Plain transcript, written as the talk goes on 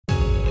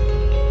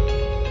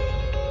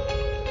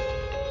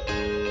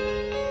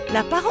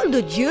La parole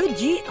de Dieu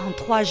dit en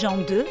 3 Jean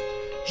 2,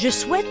 « Je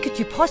souhaite que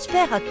tu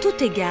prospères à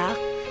tout égard,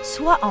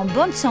 sois en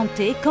bonne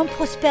santé comme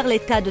prospère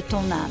l'état de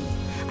ton âme. »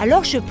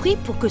 Alors je prie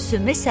pour que ce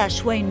message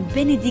soit une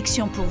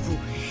bénédiction pour vous,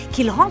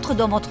 qu'il rentre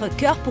dans votre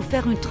cœur pour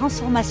faire une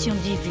transformation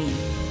divine,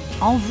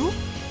 en vous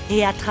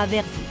et à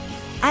travers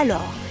vous.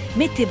 Alors,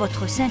 mettez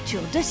votre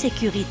ceinture de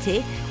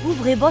sécurité,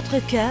 ouvrez votre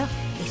cœur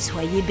et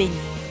soyez bénis.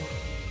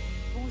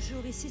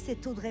 Bonjour, ici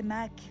c'est Audrey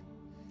Mac.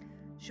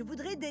 Je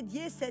voudrais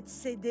dédier cette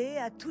CD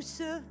à tous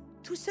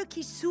ceux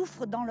qui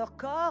souffrent dans leur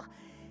corps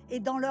et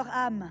dans leur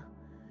âme,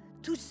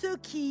 tous ceux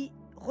qui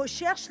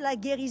recherchent la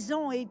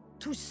guérison et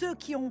tous ceux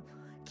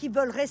qui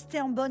veulent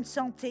rester en bonne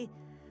santé,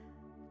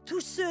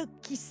 tous ceux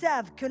qui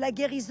savent que la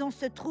guérison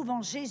se trouve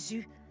en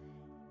Jésus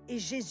et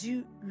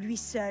Jésus lui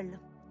seul.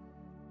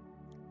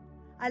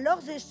 Alors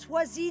j'ai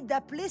choisi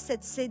d'appeler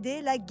cette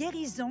CD « La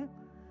guérison,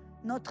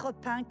 notre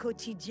pain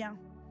quotidien ».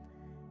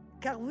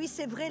 Car oui,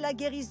 c'est vrai, la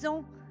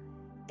guérison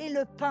est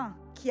le pain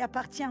qui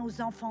appartient aux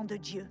enfants de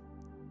Dieu.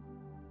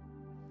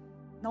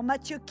 Dans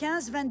Matthieu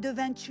 15,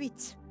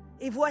 22-28, «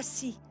 Et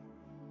voici,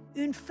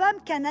 une femme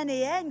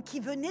cananéenne qui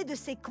venait de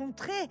ces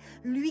contrées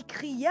lui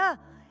cria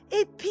 «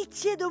 Aie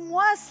pitié de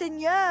moi,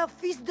 Seigneur,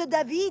 fils de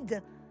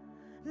David!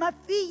 Ma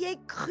fille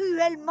est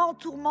cruellement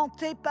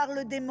tourmentée par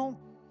le démon. »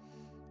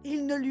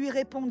 Il ne lui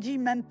répondit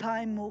même pas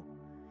un mot.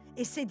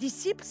 Et ses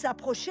disciples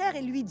s'approchèrent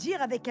et lui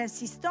dirent avec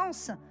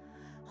insistance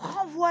 «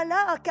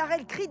 Renvoie-la, car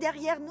elle crie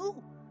derrière nous. »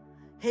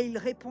 Et il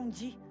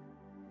répondit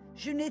 «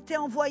 Je n'étais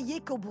envoyé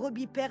qu'aux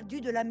brebis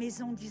perdues de la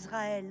maison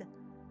d'Israël. »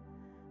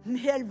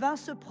 Mais elle vint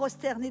se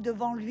prosterner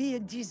devant lui,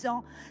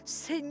 disant «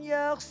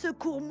 Seigneur,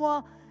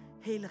 secours-moi »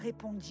 Et il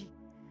répondit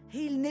 «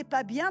 Il n'est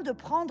pas bien de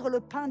prendre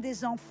le pain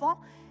des enfants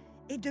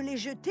et de les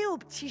jeter aux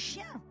petits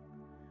chiens. »«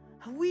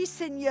 Oui,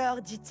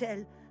 Seigneur,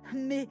 dit-elle,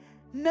 mais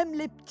même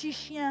les petits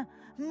chiens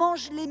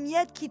mangent les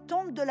miettes qui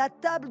tombent de la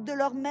table de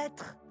leur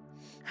maître. »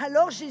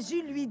 Alors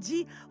Jésus lui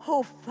dit «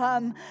 Ô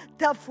femme,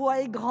 ta foi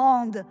est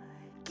grande,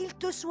 qu'il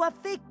te soit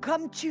fait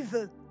comme tu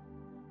veux. »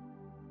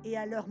 Et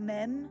à l'heure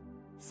même,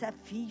 sa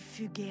fille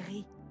fut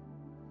guérie.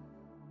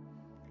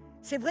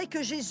 C'est vrai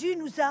que Jésus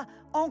nous a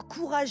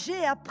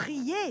encouragés à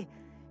prier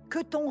que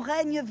ton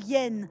règne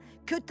vienne,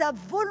 que ta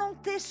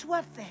volonté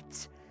soit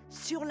faite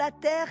sur la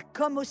terre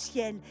comme au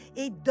ciel,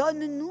 et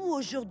donne-nous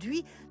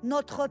aujourd'hui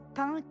notre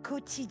pain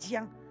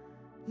quotidien.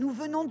 Nous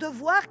venons de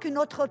voir que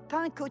notre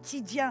pain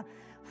quotidien,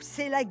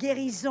 c'est la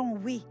guérison,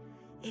 oui,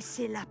 et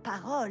c'est la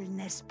parole,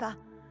 n'est-ce pas?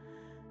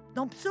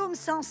 Dans Psaume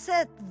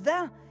 107,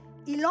 20,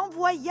 il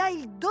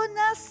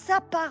donna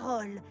sa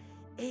parole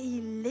et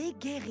il les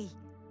guérit.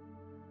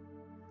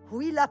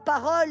 Oui, la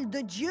parole de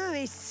Dieu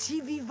est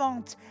si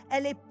vivante,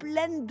 elle est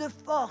pleine de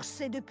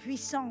force et de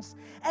puissance.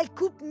 Elle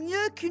coupe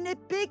mieux qu'une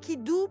épée qui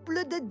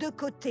double des deux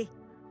côtés.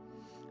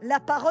 La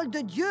parole de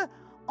Dieu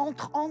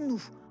entre en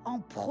nous, en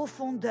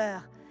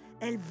profondeur.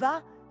 Elle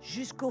va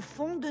jusqu'au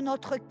fond de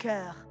notre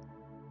cœur.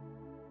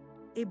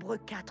 Hébreux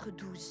 4,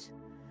 12.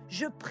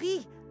 Je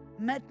prie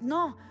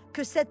maintenant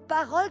que cette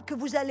parole que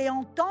vous allez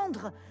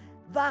entendre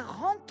va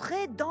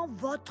rentrer dans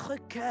votre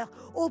cœur,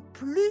 au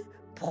plus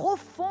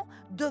profond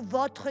de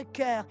votre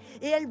cœur,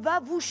 et elle va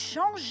vous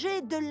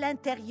changer de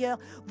l'intérieur,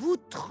 vous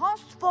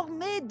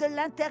transformer de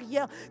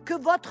l'intérieur, que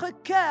votre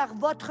cœur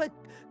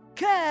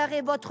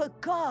et votre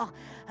corps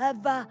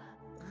va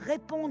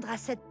répondre à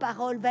cette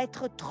parole, va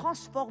être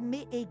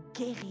transformé et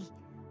guéri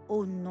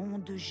au nom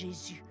de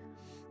Jésus.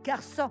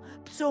 Car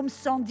Psaume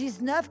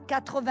 119,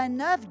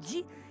 89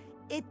 dit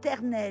 «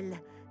 Éternel,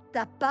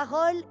 ta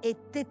parole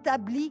est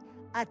établie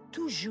à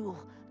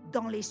toujours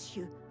dans les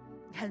cieux.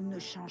 Elle ne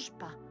change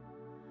pas. »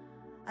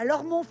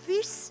 Alors mon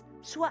fils,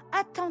 sois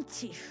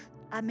attentif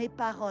à mes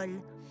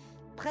paroles,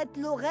 prête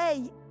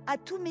l'oreille à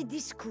tous mes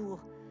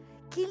discours,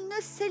 qu'il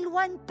ne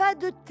s'éloigne pas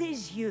de tes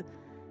yeux.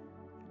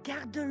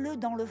 Garde-le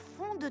dans le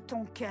fond de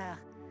ton cœur,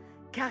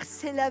 car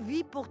c'est la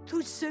vie pour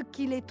tous ceux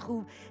qui les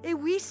trouvent. Et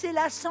oui, c'est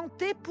la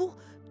santé pour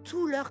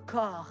tout leur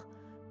corps.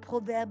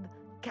 Proverbe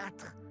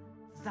 4,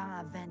 20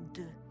 à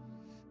 22.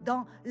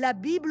 Dans la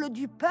Bible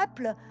du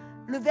peuple,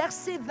 le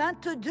verset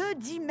 22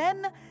 dit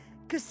même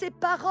que ces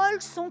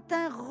paroles sont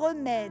un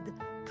remède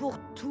pour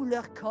tout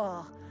leur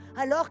corps,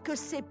 alors que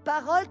ces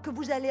paroles que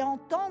vous allez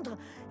entendre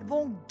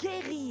vont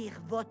guérir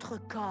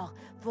votre corps,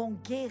 vont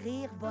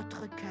guérir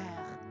votre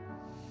cœur.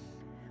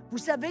 Vous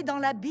savez, dans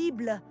la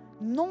Bible,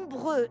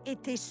 nombreux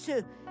étaient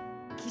ceux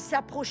qui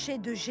s'approchaient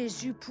de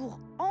Jésus pour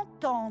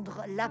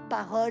entendre la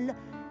parole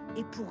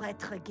et pour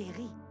être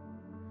guéris.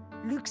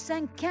 Luc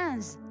 5,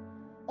 15,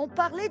 on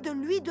parlait de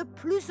lui de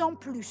plus en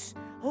plus.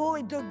 Oh,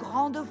 et de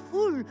grandes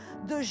foules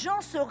de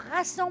gens se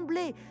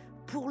rassemblaient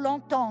pour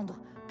l'entendre,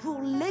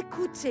 pour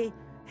l'écouter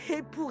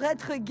et pour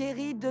être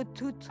guéris de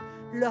toutes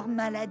leurs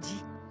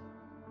maladies.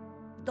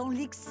 Dans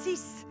Luc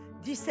 6,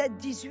 17,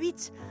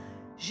 18,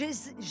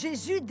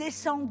 Jésus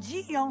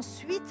descendit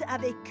ensuite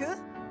avec eux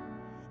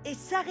et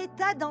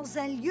s'arrêta dans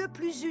un lieu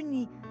plus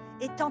uni,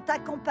 étant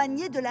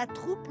accompagné de la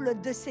troupe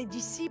de ses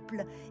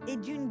disciples et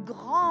d'une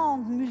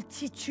grande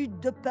multitude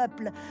de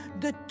peuple,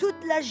 de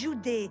toute la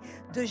Judée,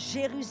 de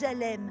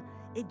Jérusalem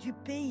et du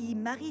pays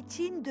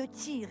maritime de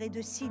Tyr et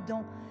de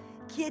Sidon,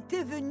 qui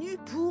étaient venus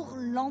pour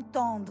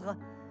l'entendre,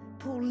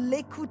 pour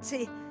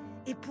l'écouter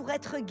et pour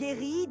être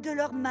guéris de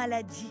leur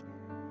maladie,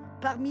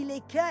 parmi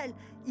lesquels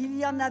il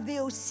y en avait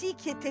aussi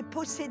qui étaient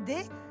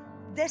possédés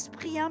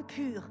d'esprits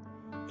impurs,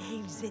 et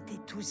ils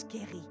étaient tous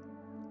guéris.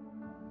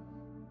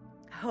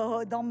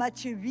 Oh, dans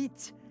Matthieu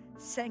 8,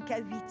 5 à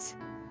 8,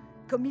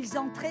 comme ils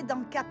entraient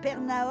dans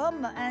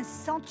Capernaum, un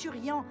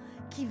centurion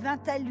qui vint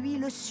à lui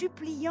le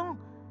suppliant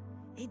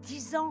et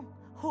disant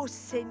 « Ô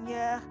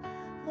Seigneur,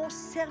 mon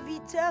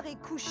serviteur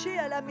est couché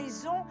à la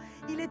maison,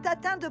 il est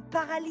atteint de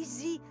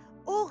paralysie,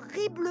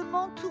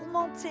 horriblement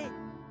tourmenté. »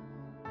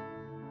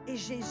 Et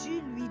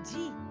Jésus lui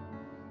dit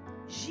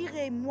 «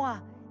 J'irai moi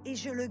et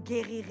je le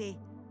guérirai. »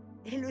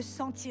 Et le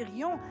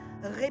centurion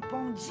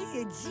répondit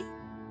et dit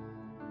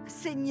 «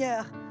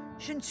 Seigneur,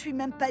 je ne suis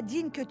même pas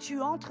digne que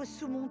tu entres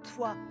sous mon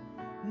toit,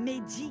 mais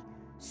dis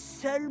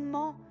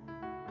seulement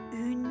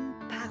une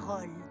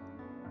parole,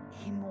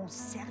 et mon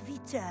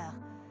serviteur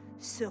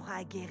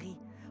sera guéri. »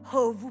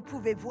 Oh, vous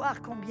pouvez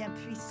voir combien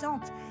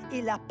puissante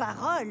est la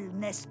parole,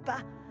 n'est-ce pas?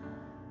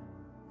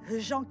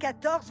 Jean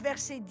 14,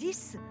 verset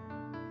 10,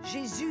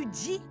 Jésus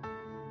dit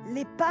 «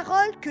 Les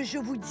paroles que je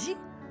vous dis,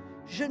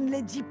 je ne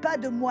les dis pas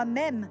de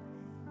moi-même,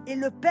 et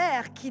le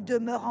Père qui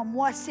demeure en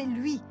moi, c'est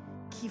lui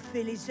qui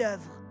fait les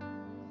œuvres. »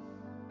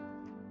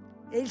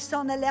 Et ils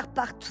s'en allèrent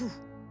partout,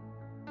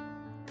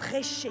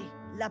 prêcher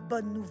la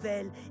bonne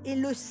nouvelle, et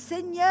le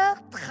Seigneur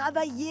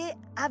travaillait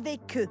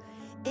avec eux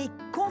et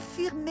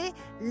confirmait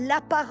la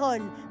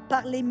parole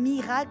par les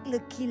miracles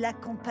qui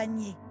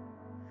l'accompagnaient.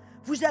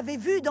 Vous avez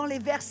vu dans les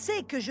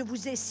versets que je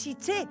vous ai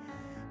cités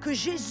que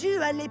Jésus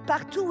allait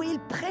partout où il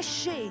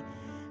prêchait.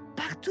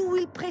 Partout où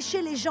il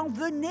prêchait, les gens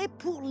venaient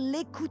pour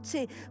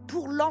l'écouter,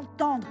 pour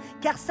l'entendre,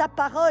 car sa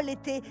parole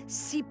était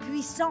si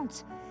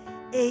puissante.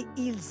 Et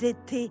ils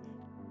étaient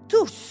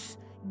tous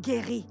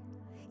guéris.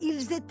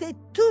 Ils étaient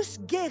tous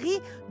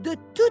guéris de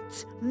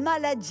toute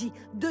maladie,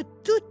 de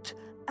toute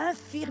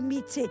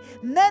infirmité.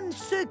 Même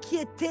ceux qui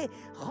étaient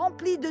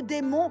remplis de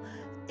démons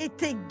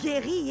étaient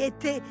guéris,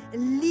 étaient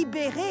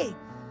libérés,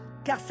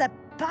 car sa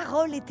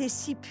parole était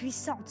si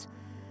puissante.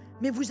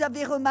 Mais vous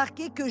avez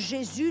remarqué que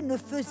Jésus ne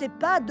faisait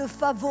pas de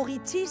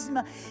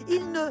favoritisme.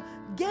 Il ne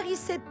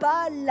guérissait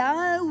pas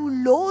l'un ou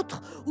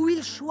l'autre, ou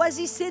il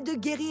choisissait de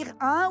guérir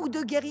un ou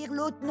de guérir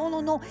l'autre. Non,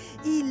 non, non.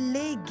 Il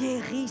les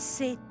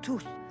guérissait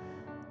tous,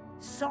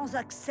 sans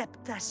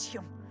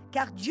acceptation,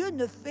 car Dieu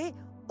ne fait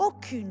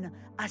aucune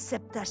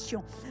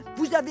acceptation.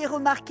 Vous avez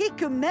remarqué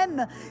que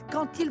même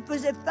quand il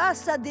faisait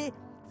face à des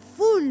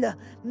foules,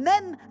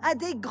 même à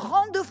des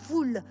grandes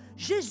foules,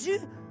 Jésus,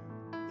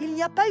 il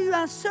n'y a pas eu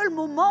un seul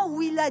moment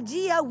où il a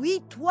dit « Ah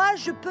oui, toi,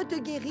 je peux te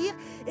guérir,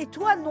 et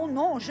toi, non,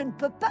 non, je ne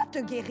peux pas te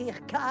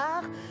guérir,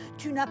 car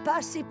tu n'as pas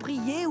assez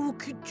prié, ou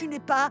que tu n'es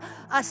pas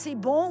assez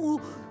bon, ou... »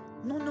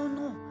 Non, non,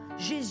 non.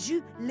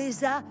 Jésus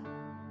les a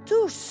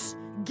tous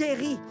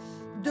guéris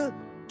de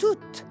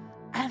toute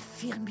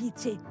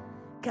infirmité,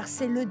 car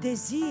c'est le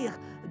désir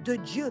de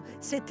Dieu.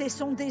 C'était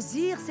son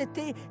désir,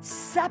 c'était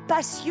sa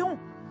passion.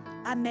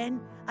 Amen.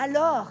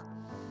 Alors,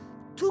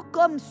 tout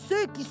comme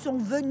ceux qui sont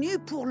venus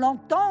pour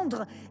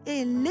l'entendre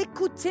et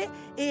l'écouter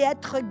et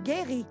être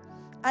guéris.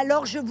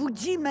 Alors je vous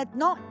dis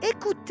maintenant,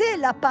 écoutez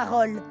la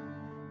parole,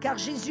 car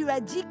Jésus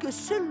a dit que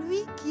celui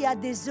qui a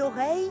des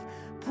oreilles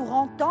pour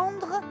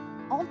entendre,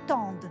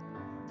 entende.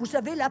 Vous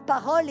savez, la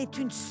parole est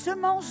une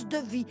semence de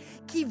vie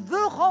qui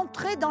veut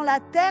rentrer dans la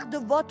terre de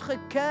votre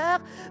cœur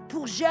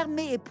pour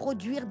germer et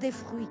produire des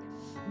fruits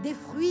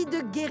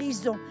de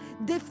guérison,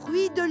 des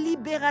fruits de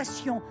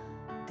libération,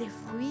 des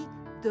fruits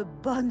de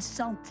bonne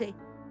santé.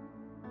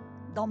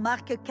 Dans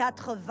Marc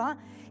 4, 20,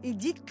 il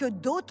dit que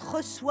d'autres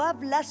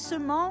reçoivent la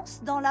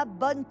semence dans la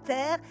bonne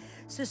terre.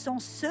 Ce sont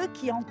ceux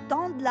qui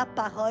entendent la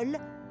parole,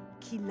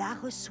 qui la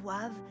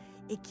reçoivent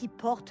et qui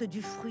portent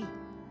du fruit.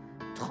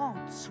 30,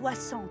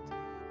 60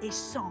 et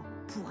 100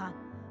 pour un.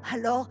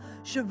 Alors,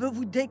 je veux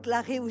vous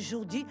déclarer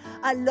aujourd'hui,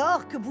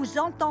 alors que vous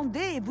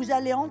entendez et vous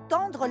allez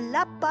entendre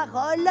la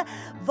parole,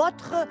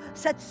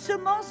 cette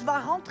semence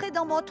va rentrer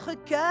dans votre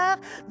cœur,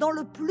 dans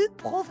le plus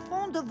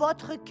profond de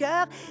votre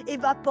cœur et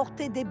va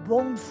porter des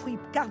bons fruits,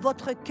 car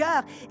votre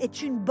cœur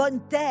est une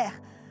bonne terre.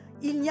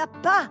 Il n'y a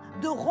pas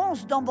de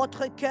ronces dans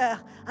votre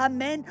cœur.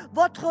 Amen.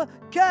 Votre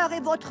cœur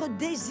et votre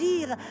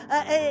désir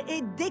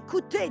est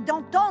d'écouter,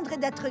 d'entendre et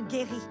d'être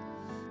guéri.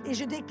 Et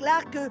je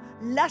déclare que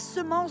la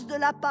semence de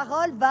la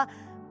parole va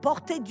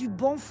porter du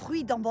bon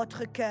fruit dans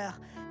votre cœur,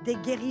 des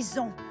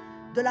guérisons,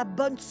 de la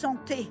bonne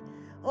santé,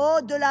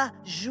 de la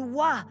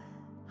joie,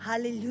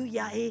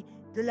 alléluia, et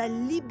de la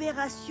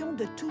libération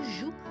de tout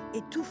joug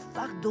et tout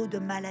fardeau de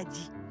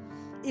maladie.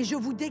 Et je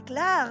vous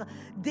déclare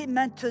dès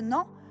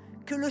maintenant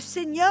que le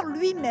Seigneur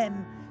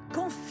lui-même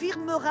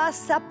confirmera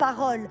sa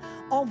parole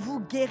en vous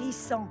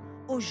guérissant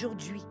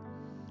aujourd'hui.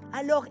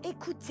 Alors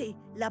écoutez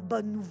la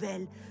bonne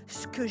nouvelle,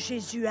 ce que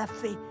Jésus a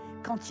fait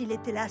quand il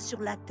était là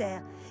sur la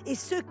terre. Et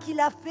ce qu'il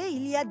a fait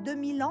il y a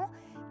 2000 ans,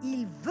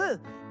 il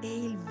veut et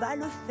il va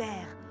le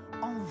faire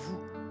en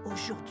vous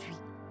aujourd'hui.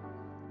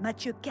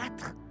 Matthieu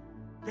 4,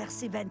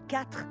 verset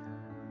 24,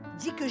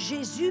 dit que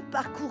Jésus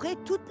parcourait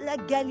toute la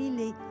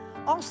Galilée,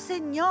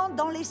 enseignant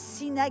dans les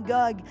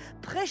synagogues,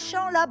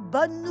 prêchant la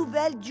bonne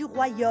nouvelle du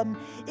royaume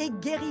et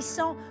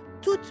guérissant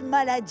toute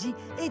maladie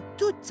et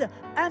toute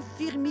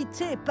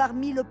infirmité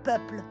parmi le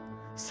peuple.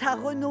 Sa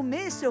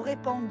renommée se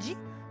répandit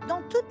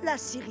dans toute la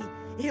Syrie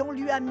et on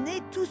lui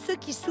amenait tous ceux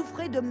qui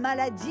souffraient de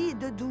maladies et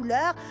de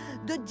douleurs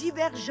de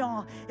divers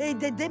genres, et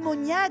des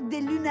démoniaques,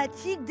 des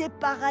lunatiques, des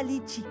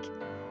paralytiques.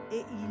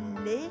 Et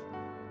il les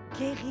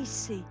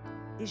guérissait.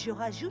 Et je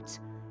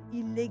rajoute,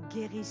 il les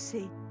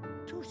guérissait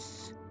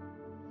tous.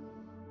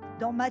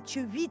 Dans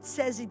Matthieu 8,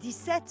 16 et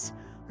 17,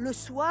 le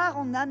soir,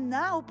 on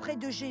amena auprès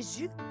de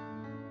Jésus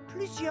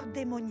plusieurs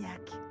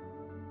démoniaques.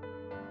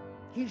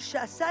 Il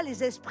chassa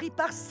les esprits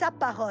par sa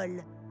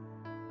parole.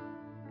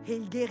 Et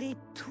il guérit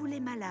tous les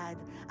malades,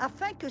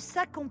 afin que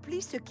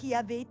s'accomplisse ce qui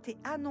avait été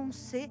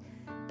annoncé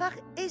par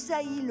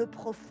Ésaïe le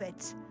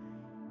prophète.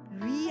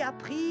 Lui a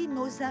pris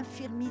nos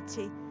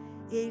infirmités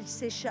et il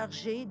s'est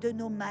chargé de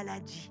nos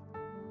maladies.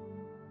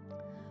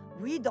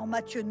 Oui, dans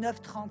Matthieu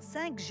 9,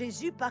 35,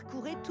 Jésus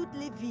parcourait toutes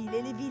les villes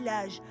et les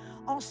villages,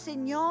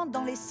 enseignant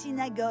dans les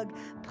synagogues,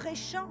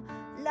 prêchant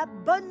la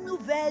bonne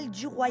nouvelle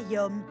du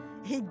royaume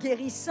et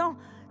guérissant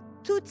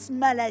toute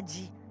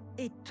maladie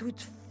et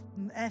toute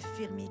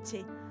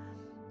infirmité.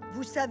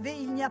 Vous savez,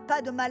 il n'y a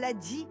pas de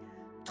maladie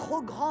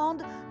trop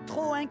grande,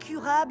 trop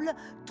incurable,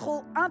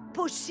 trop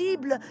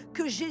impossible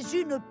que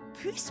Jésus ne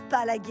puisse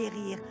pas la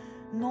guérir.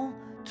 Non,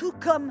 tout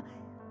comme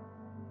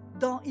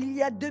il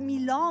y a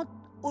 2000 ans,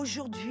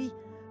 aujourd'hui,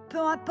 peu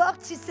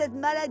importe si cette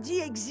maladie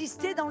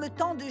existait dans le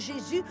temps de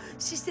Jésus,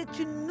 si c'est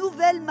une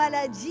nouvelle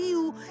maladie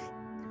où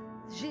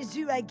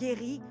Jésus a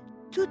guéri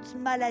toute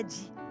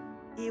maladie.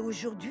 Et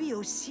aujourd'hui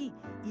aussi,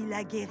 il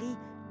a guéri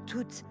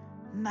toute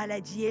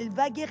maladie. Et il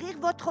va guérir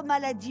votre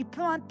maladie,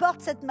 peu importe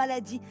cette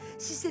maladie.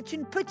 Si c'est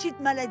une petite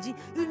maladie,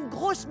 une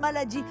grosse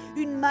maladie,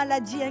 une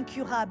maladie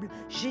incurable,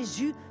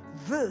 Jésus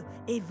veut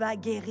et va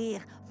guérir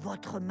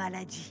votre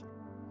maladie.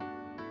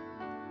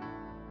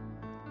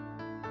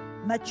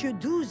 Matthieu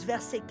 12,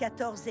 versets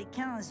 14 et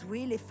 15,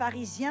 oui, les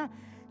pharisiens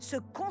se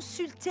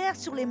consultèrent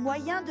sur les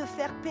moyens de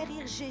faire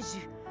périr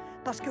Jésus.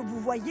 Parce que vous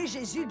voyez,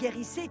 Jésus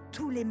guérissait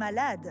tous les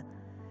malades.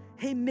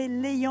 Mais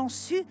l'ayant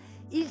su,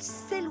 il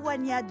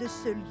s'éloigna de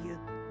ce lieu.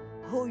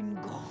 Oh, une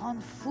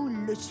grande foule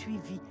le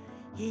suivit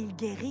et il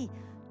guérit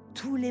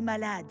tous les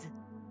malades.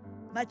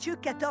 Matthieu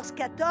 14,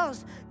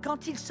 14,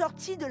 quand il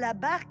sortit de la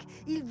barque,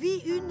 il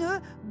vit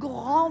une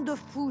grande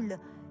foule.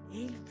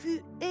 Et il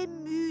fut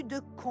ému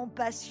de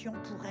compassion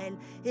pour elle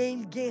et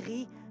il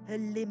guérit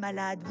les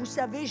malades. Vous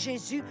savez,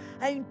 Jésus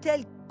a une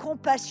telle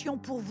compassion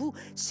pour vous.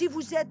 Si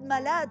vous êtes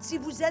malade, si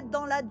vous êtes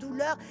dans la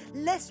douleur,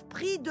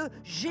 l'esprit de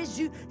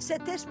Jésus,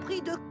 cet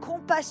esprit de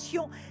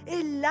compassion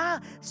est là,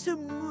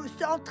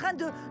 en train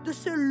de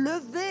se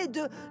lever,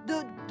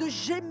 de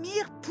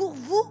gémir pour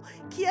vous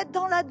qui êtes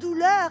dans la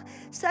douleur.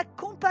 Sa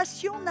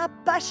compassion n'a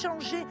pas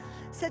changé.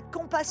 Cette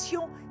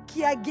compassion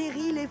qui a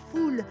guéri les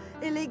foules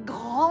et les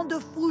grandes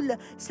foules,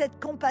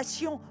 cette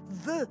compassion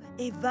veut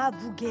et va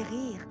vous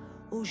guérir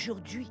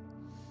aujourd'hui.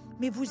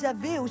 Mais vous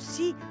avez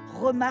aussi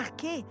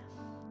remarqué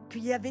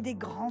qu'il y avait des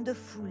grandes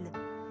foules.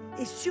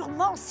 Et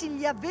sûrement, s'il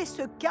y avait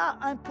ce cas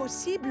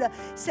impossible,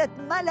 cette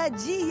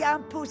maladie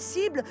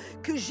impossible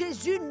que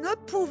Jésus ne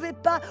pouvait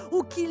pas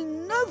ou qu'il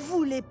ne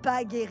voulait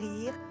pas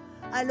guérir,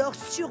 alors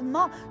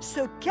sûrement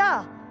ce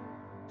cas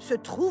se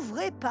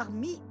trouverait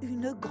parmi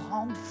une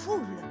grande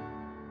foule.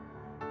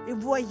 Et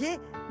vous voyez,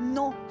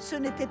 non, ce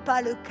n'était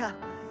pas le cas.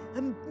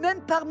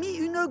 Même parmi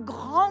une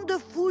grande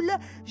foule,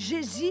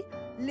 Jésus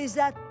les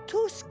a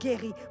tous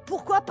guéris.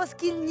 Pourquoi? Parce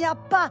qu'il n'y a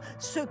pas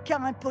ce cas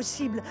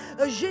impossible.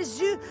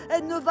 Jésus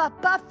ne va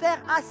pas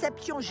faire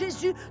acception.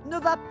 Jésus ne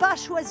va pas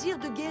choisir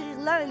de guérir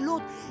l'un et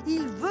l'autre.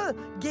 Il veut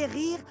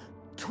guérir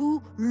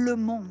tout le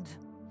monde.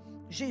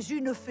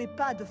 Jésus ne fait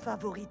pas de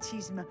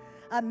favoritisme.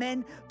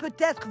 Amen.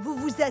 Peut-être vous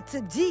vous êtes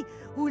dit,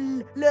 ou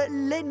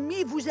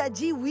l'ennemi vous a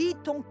dit, oui,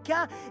 ton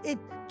cas est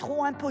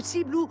trop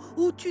impossible,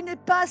 ou tu n'es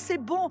pas assez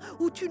bon,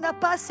 ou tu n'as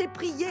pas assez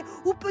prié,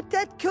 ou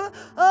peut-être que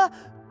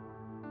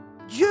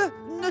Dieu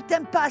ne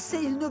t'aime pas assez,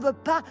 il ne veut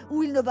pas,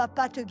 ou il ne va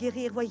pas te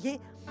guérir.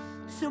 Voyez,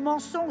 ce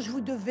mensonge,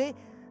 vous devez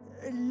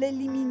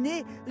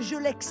l'éliminer, je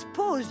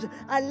l'expose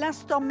à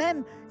l'instant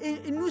même.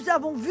 Et nous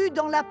avons vu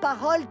dans la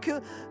parole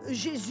que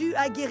Jésus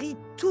a guéri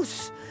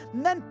tous,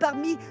 même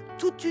parmi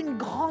toute une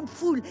grande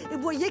foule. Et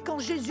vous voyez, quand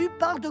Jésus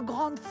parle de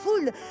grande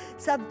foule,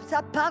 ça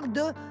parle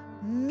de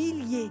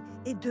milliers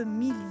et de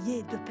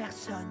milliers de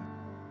personnes.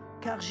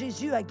 Car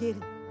Jésus a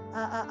guéri,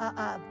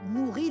 a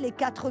nourri les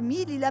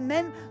 4000, il a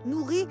même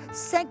nourri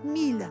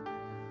 5000.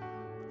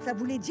 Ça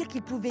voulait dire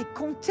qu'il pouvait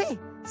compter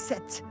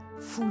cette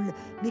foule.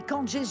 Mais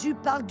quand Jésus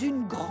parle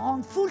d'une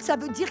grande foule, ça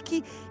veut dire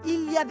qu'il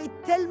y avait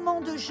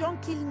tellement de gens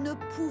qu'il ne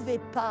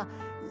pouvait pas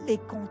les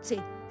compter.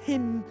 Et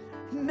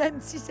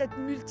même si cette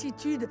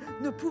multitude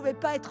ne pouvait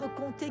pas être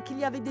comptée, qu'il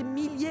y avait des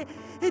milliers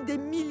et des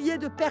milliers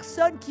de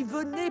personnes qui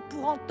venaient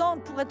pour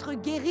entendre, pour être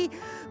guéris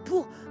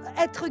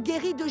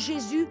de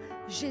Jésus,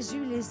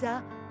 Jésus les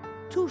a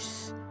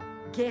tous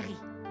guéris.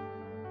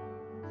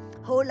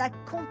 Oh, la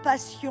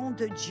compassion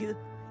de Dieu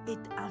est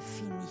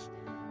infinie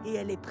et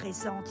elle est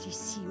présente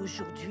ici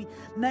aujourd'hui.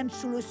 Même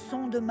sous le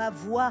son de ma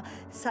voix,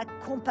 sa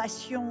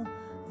compassion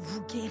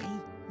vous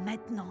guérit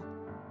maintenant.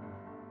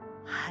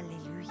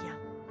 Alléluia.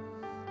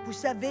 Vous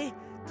savez,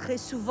 très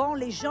souvent,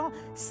 les gens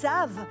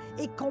savent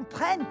et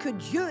comprennent que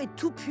Dieu est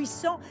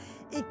tout-puissant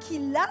et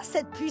qu'il a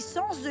cette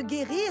puissance de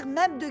guérir,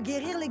 même de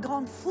guérir les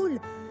grandes foules.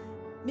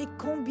 Mais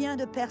combien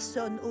de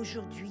personnes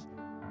aujourd'hui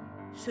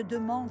se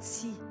demandent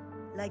si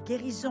la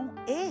guérison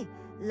est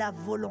la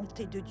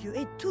volonté de Dieu,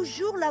 est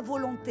toujours la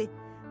volonté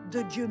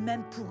de Dieu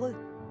même pour eux.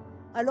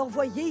 Alors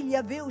voyez, il y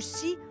avait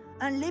aussi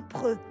un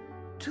lépreux,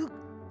 tout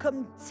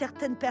comme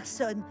certaines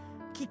personnes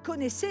qui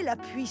connaissaient la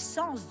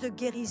puissance de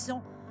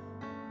guérison,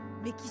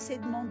 mais qui s'est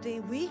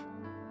demandé, oui,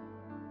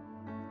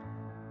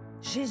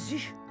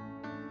 Jésus,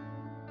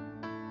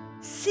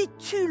 si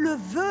tu le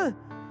veux,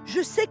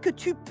 je sais que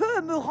tu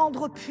peux me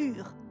rendre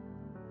pur.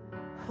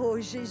 Oh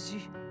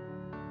Jésus,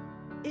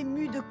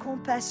 ému de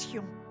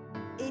compassion,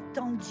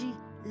 étendit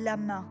la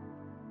main,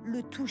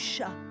 le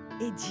toucha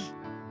et dit,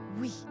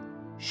 oui,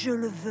 je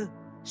le veux,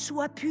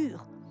 sois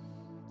pur.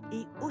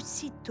 Et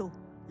aussitôt,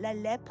 la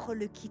lèpre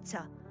le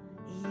quitta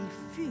et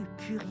il fut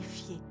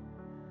purifié.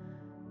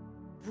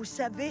 Vous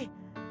savez,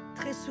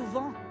 très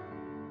souvent,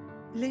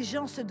 les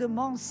gens se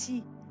demandent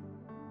si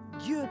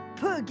Dieu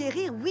peut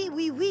guérir. Oui,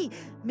 oui, oui,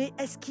 mais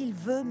est-ce qu'il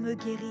veut me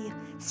guérir?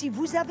 Si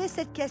vous avez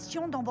cette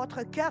question dans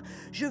votre cœur,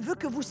 je veux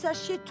que vous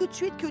sachiez tout de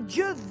suite que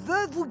Dieu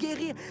veut vous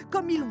guérir,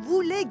 comme il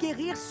voulait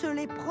guérir ce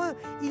lépreux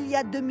il y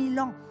a 2000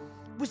 ans.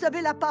 Vous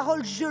savez, la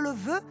parole « je le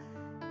veux »,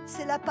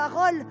 c'est la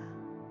parole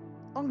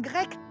en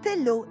grec «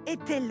 télo » et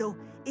 « télo »,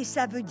 et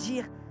ça veut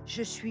dire «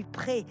 je suis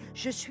prêt,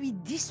 je suis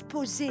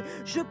disposé,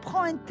 je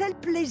prends un tel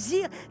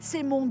plaisir,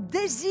 c'est mon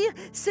désir,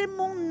 c'est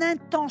mon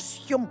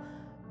intention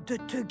de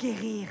te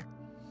guérir.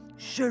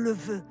 Je le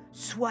veux,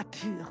 sois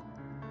pur. »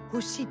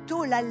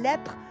 Aussitôt, la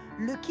lèpre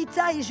le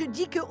quitta et je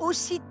dis que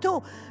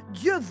aussitôt,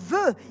 Dieu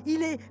veut,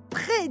 il est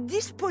prêt,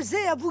 disposé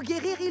à vous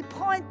guérir, il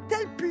prend un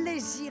tel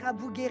plaisir à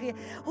vous guérir.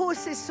 Oh,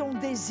 c'est son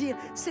désir,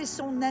 c'est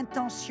son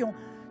intention.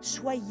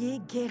 Soyez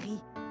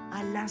guéris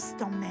à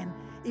l'instant même.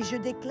 Et je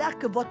déclare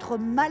que votre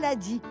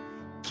maladie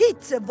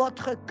quitte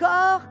votre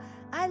corps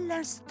à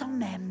l'instant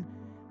même.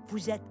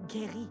 Vous êtes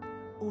guéris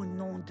au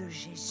nom de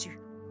Jésus.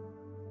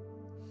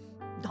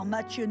 Dans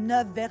Matthieu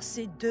 9,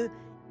 versets 2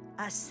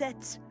 à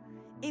 7,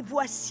 « Et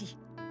voici,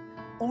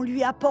 on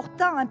lui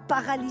apporta un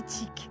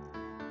paralytique,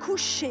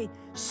 couché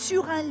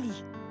sur un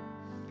lit.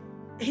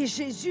 Et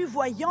Jésus,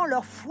 voyant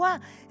leur foi,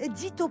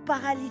 dit au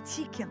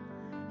paralytique,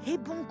 « Aie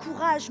bon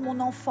courage, mon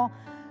enfant,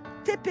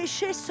 tes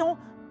péchés sont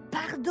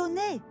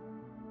pardonnés. »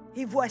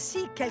 Et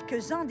voici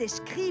quelques-uns des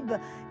scribes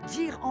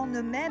dirent en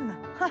eux-mêmes,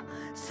 « Ah,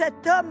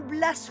 cet homme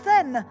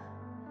blasphème !»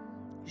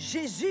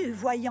 Jésus,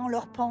 voyant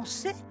leurs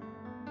pensées,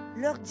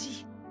 leur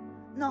dit,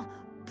 « Non,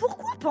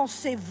 pourquoi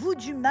pensez-vous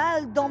du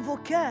mal dans vos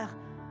cœurs?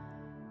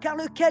 Car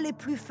lequel est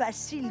plus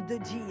facile de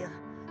dire,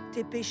 «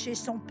 Tes péchés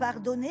sont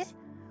pardonnés »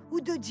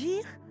 ou de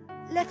dire,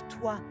 «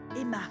 Lève-toi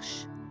et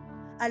marche » ?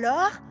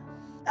 Alors,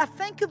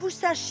 afin que vous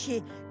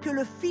sachiez que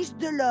le Fils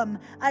de l'homme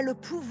a le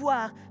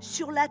pouvoir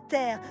sur la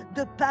terre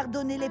de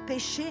pardonner les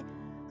péchés,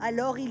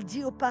 alors il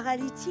dit au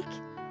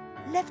paralytique,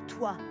 «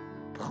 Lève-toi,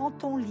 prends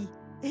ton lit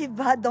et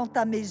va dans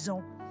ta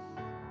maison. »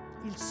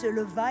 Il se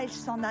leva, il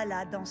s'en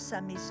alla dans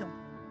sa maison.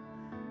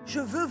 Je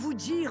veux vous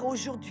dire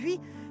aujourd'hui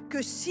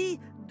que si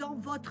dans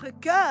votre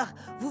cœur,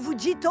 vous vous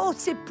dites « Oh,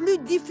 c'est plus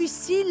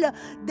difficile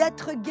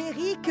d'être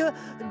guéri que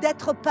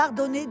d'être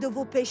pardonné de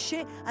vos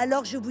péchés »,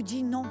 alors je vous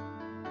dis non.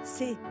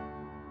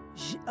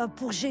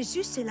 Pour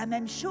Jésus, c'est la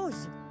même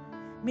chose.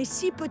 Mais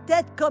si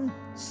peut-être comme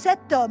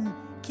cet homme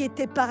qui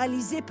était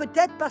paralysé,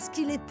 peut-être parce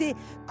qu'il était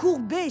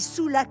courbé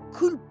sous la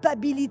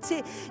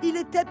culpabilité, il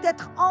était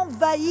peut-être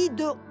envahi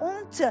de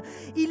honte,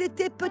 il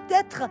était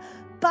peut-être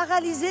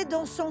paralysé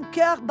dans son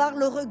cœur par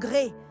le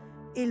regret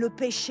et le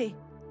péché.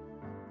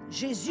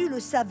 Jésus le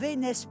savait,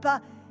 n'est-ce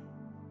pas?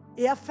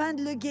 Et afin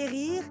de le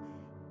guérir,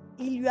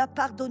 il lui a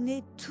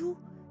pardonné tous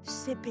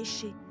ses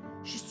péchés.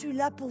 Je suis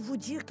là pour vous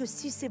dire que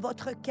si c'est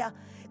votre cas,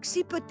 que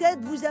si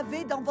peut-être vous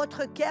avez dans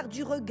votre cœur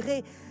du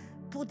regret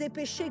pour des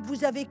péchés que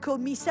vous avez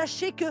commis,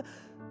 sachez que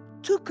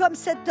tout comme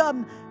cet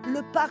homme,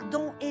 le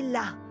pardon est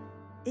là,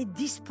 est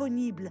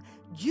disponible.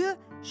 Dieu,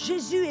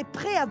 Jésus est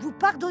prêt à vous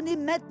pardonner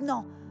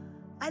maintenant.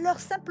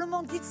 Alors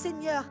simplement dites,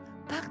 Seigneur,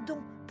 pardon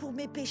pour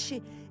mes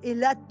péchés. Et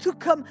là, tout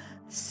comme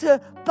ce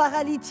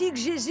paralytique,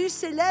 Jésus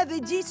s'élève et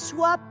dit,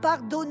 sois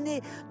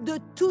pardonné de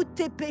tous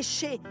tes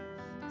péchés.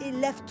 Et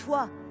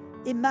lève-toi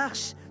et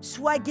marche,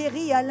 sois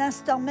guéri à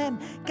l'instant même,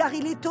 car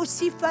il est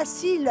aussi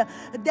facile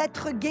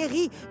d'être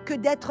guéri que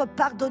d'être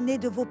pardonné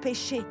de vos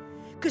péchés.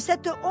 Que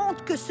cette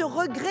honte, que ce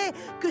regret,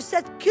 que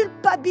cette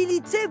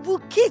culpabilité vous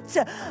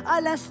quitte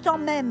à l'instant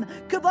même.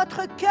 Que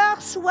votre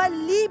cœur soit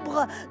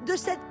libre de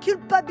cette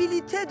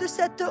culpabilité, de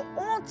cette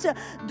honte,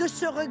 de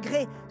ce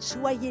regret.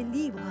 Soyez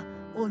libre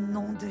au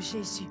nom de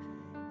Jésus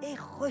et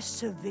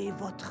recevez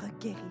votre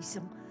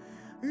guérison.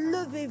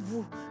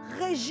 Levez-vous,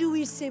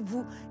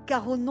 réjouissez-vous,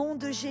 car au nom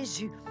de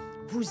Jésus,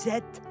 vous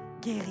êtes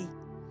guéri.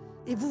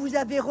 Et vous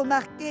avez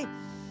remarqué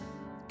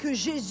que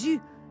Jésus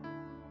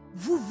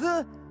vous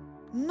veut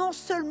non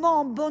seulement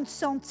en bonne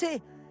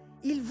santé,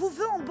 il vous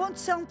veut en bonne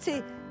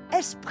santé,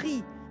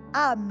 esprit,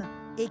 âme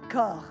et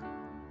corps.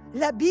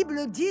 La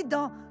Bible dit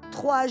dans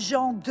 3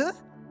 Jean 2,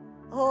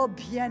 « Oh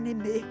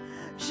bien-aimé,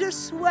 je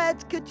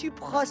souhaite que tu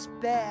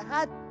prospères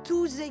à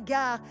tous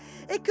égards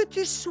et que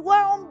tu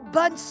sois en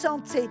bonne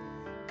santé,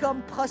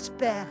 comme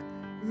prospère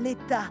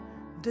l'état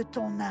de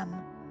ton âme. »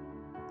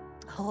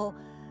 Oh,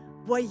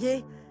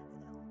 voyez,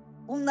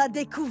 on a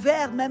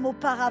découvert même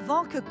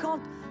auparavant que quand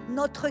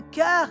notre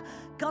cœur,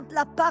 quand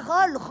la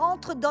parole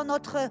rentre dans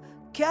notre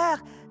cœur,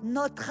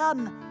 notre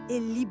âme est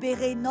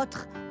libérée,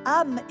 notre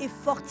âme est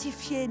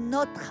fortifiée,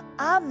 notre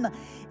âme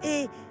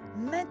est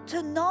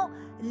maintenant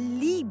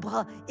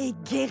libre et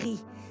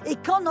guérie. Et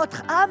quand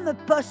notre âme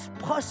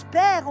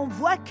prospère, on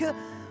voit que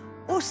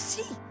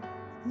aussi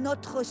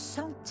notre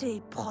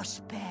santé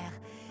prospère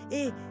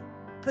et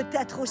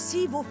peut-être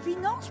aussi vos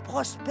finances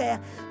prospèrent.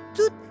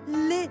 Toutes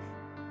les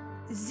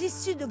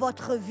issues de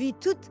votre vie,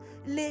 tout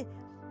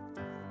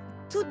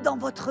dans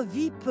votre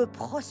vie peut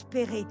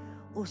prospérer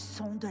au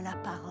son de la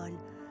parole.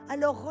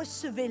 Alors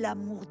recevez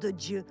l'amour de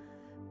Dieu.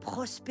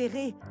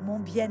 Prospérez, mon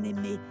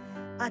bien-aimé,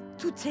 à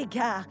tout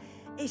égard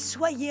et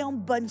soyez en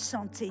bonne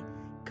santé,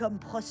 comme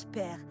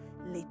prospère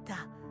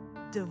l'état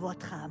de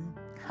votre âme.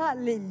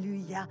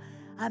 Alléluia.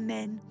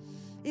 Amen.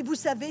 Et vous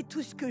savez,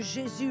 tout ce que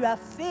Jésus a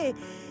fait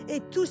et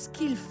tout ce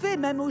qu'il fait,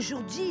 même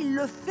aujourd'hui, il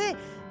le fait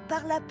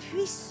par la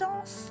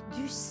puissance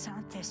du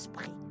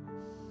Saint-Esprit.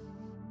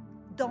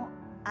 Dans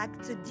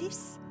Acte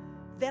 10,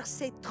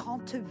 verset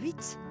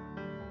 38,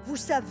 vous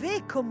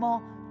savez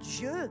comment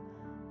Dieu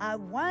a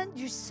oint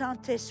du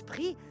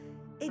Saint-Esprit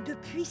et de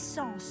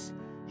puissance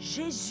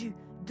Jésus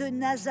de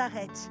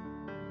Nazareth,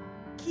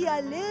 qui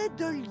allait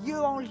de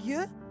lieu en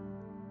lieu,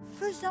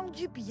 faisant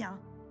du bien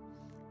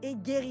et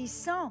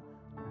guérissant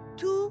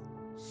tous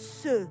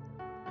ceux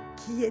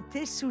qui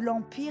étaient sous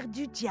l'empire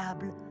du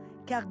diable,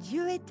 car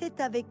Dieu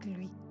était avec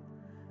lui.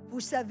 Vous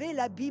savez,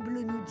 la Bible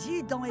nous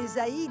dit dans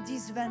Ésaïe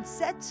 10,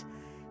 27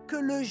 que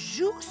le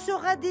joug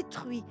sera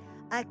détruit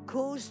à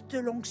cause de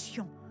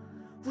l'onction.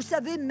 Vous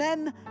savez,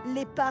 même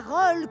les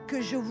paroles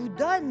que je vous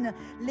donne,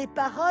 les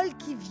paroles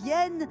qui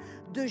viennent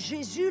de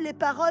Jésus, les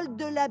paroles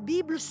de la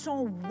Bible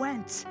sont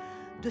ointes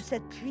de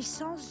cette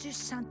puissance du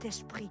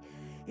Saint-Esprit.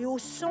 Et au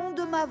son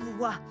de ma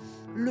voix,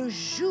 le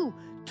joug,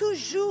 tout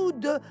joug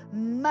de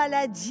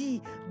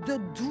maladie, de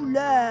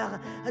douleur,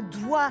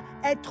 doit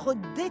être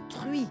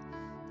détruit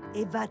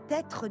et va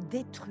être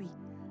détruit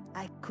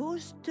à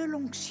cause de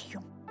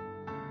l'onction.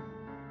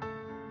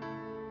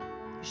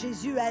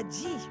 Jésus a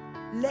dit,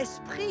 «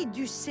 L'Esprit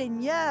du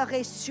Seigneur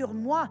est sur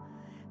moi,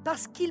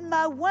 parce qu'il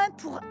m'a oint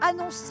pour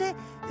annoncer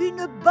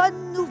une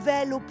bonne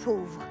nouvelle aux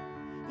pauvres.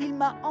 Il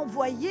m'a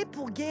envoyé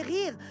pour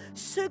guérir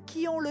ceux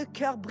qui ont le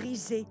cœur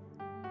brisé,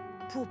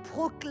 pour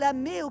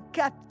proclamer aux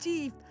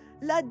captifs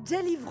la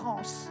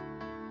délivrance,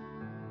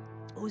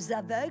 aux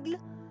aveugles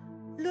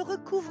le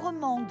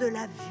recouvrement de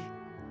la vue,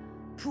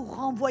 pour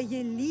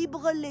renvoyer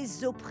libres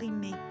les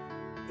opprimés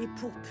et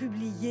pour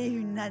publier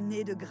une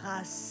année de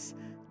grâce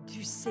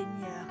du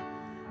Seigneur. »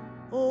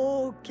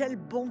 Oh, quelle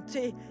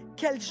bonté,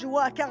 quelle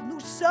joie, car nous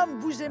sommes,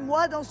 vous et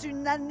moi, dans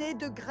une année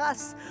de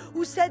grâce,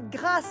 où cette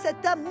grâce,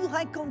 cet amour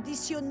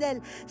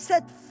inconditionnel,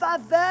 cette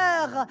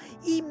faveur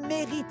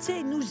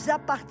imméritée nous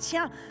appartient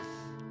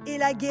et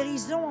la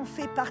guérison en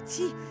fait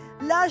partie.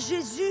 Là,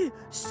 Jésus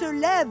se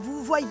lève,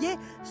 vous voyez,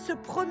 ce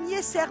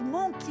premier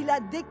sermon qu'il a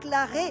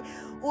déclaré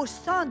au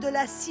sein de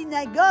la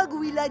synagogue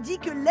où il a dit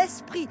que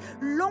l'esprit,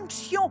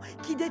 l'onction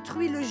qui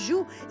détruit le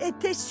joug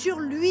était sur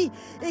lui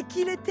et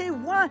qu'il était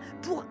oint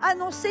pour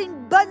annoncer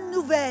une bonne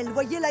nouvelle. Vous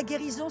voyez, la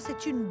guérison,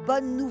 c'est une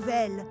bonne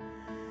nouvelle.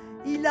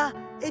 Il a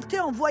été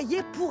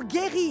envoyé pour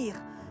guérir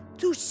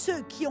tous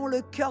ceux qui ont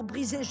le cœur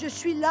brisé. Je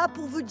suis là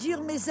pour vous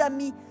dire, mes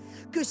amis,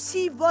 que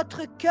si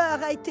votre cœur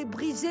a été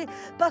brisé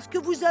parce que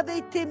vous avez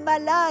été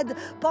malade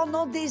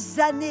pendant des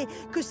années,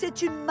 que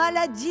c'est une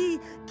maladie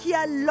qui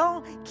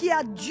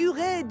a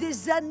duré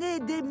des années,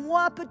 des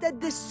mois, peut-être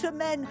des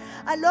semaines,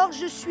 alors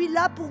je suis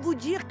là pour vous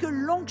dire que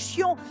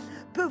l'onction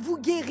peut vous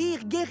guérir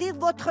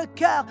votre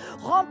cœur,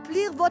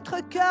 remplir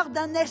votre cœur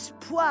d'un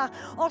espoir,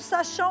 en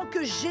sachant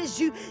que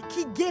Jésus,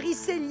 qui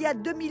guérissait il y a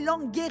 2000 ans,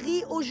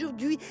 guérit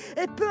aujourd'hui.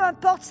 Et peu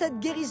importe cette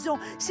guérison,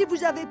 si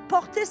vous avez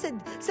porté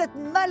cette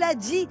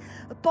maladie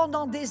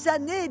pendant des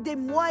années, des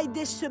mois et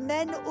des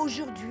semaines,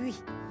 aujourd'hui,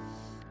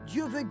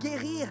 Dieu veut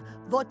guérir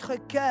votre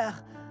cœur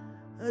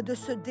de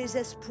ce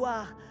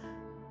désespoir,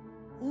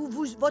 où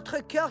votre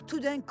cœur tout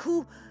d'un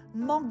coup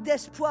manque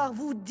d'espoir.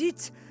 Vous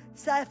dites,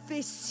 ça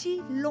fait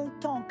si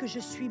longtemps que je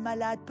suis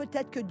malade,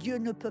 peut-être que Dieu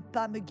ne peut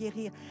pas me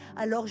guérir.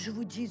 Alors je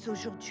vous dis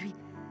aujourd'hui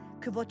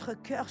que votre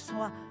cœur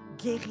soit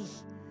guéri.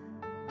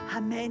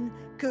 Amen.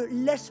 Que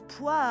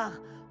l'espoir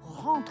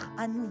rentre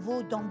à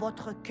nouveau dans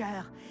votre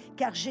cœur,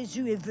 car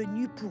Jésus est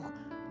venu pour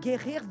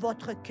guérir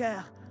votre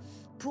cœur,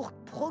 pour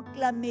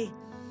proclamer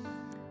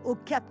aux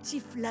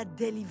captifs la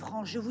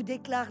délivrance. Je vous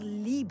déclare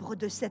libre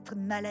de cette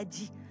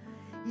maladie.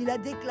 Il a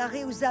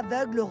déclaré aux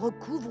aveugles le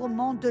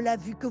recouvrement de la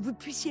vue, que vous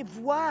puissiez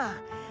voir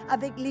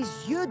avec les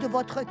yeux de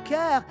votre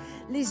cœur,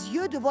 les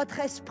yeux de votre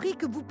esprit,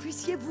 que vous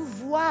puissiez vous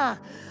voir,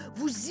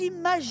 vous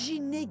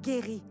imaginer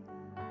guéri.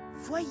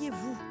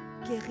 Voyez-vous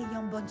guéri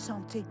en bonne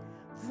santé.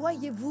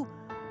 Voyez-vous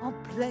en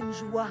pleine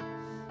joie.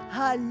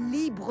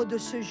 Libre de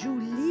ce joug,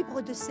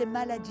 libre de ces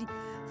maladies.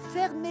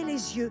 Fermez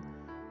les yeux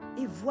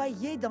et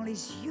voyez dans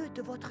les yeux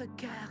de votre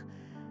cœur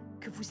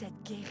que vous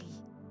êtes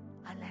guéri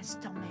à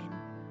l'instant même.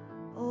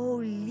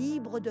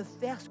 Libre de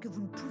faire ce que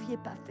vous ne pouviez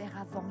pas faire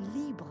avant,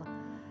 libre.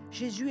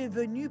 Jésus est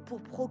venu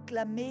pour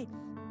proclamer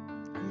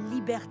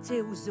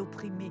liberté aux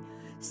opprimés.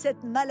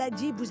 Cette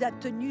maladie vous a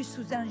tenu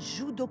sous un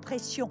joug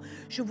d'oppression.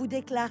 Je vous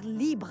déclare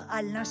libre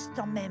à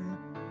l'instant même,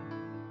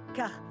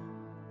 car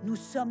nous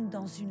sommes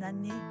dans une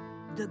année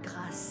de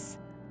grâce.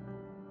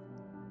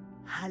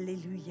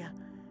 Alléluia.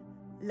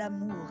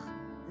 L'amour,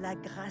 la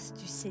grâce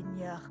du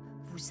Seigneur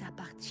vous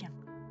appartient.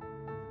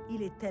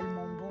 Il est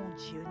tellement bon,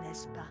 Dieu,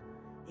 n'est-ce pas?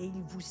 Et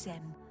il vous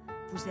aime.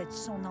 Vous êtes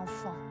son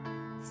enfant,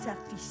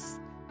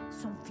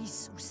 son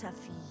fils ou sa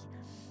fille.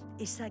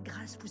 Et sa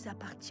grâce vous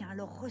appartient.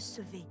 Alors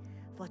recevez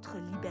votre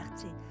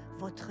liberté,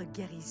 votre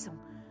guérison.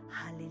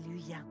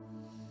 Alléluia.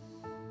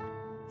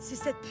 C'est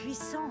cette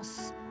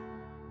puissance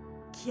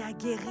qui a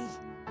guéri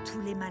tous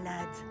les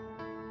malades.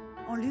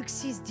 En Luc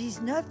 6,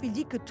 19, il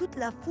dit que toute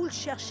la foule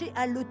cherchait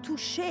à le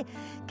toucher,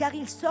 car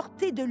il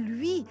sortait de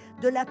lui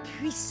de la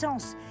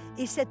puissance.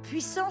 Et cette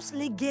puissance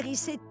les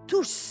guérissait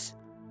tous,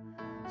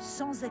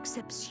 sans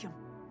exception.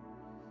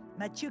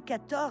 Matthieu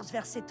 14,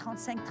 versets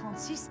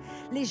 35-36,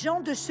 les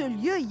gens de ce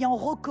lieu ayant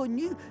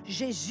reconnu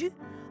Jésus,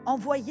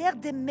 envoyèrent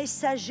des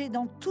messagers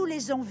dans tous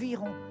les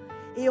environs,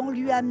 et on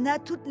lui amena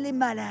toutes les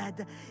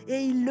malades,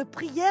 et ils le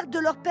prièrent de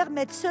leur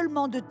permettre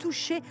seulement de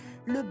toucher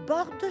le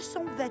bord de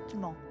son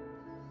vêtement.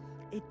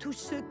 Et tous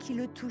ceux qui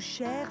le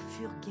touchèrent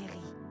furent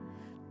guéris.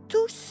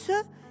 Tous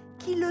ceux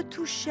qui le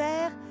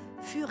touchèrent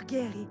furent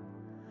guéris.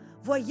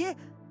 Voyez,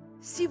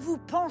 si vous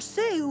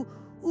pensez ou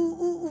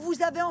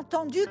vous avez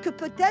entendu que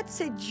peut-être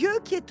c'est Dieu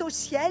qui est au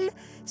ciel,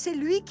 c'est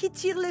lui qui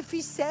tire les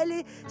ficelles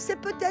et c'est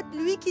peut-être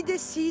lui qui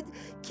décide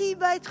qui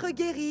va être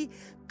guéri,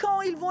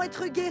 quand ils vont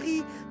être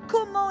guéris,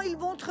 comment ils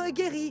vont être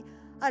guéris.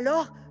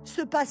 Alors,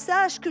 ce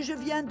passage que je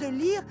viens de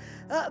lire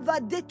va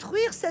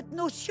détruire cette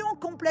notion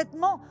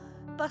complètement,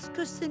 parce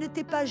que ce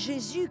n'était pas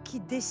Jésus qui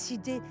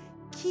décidait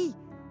qui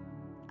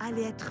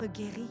allait être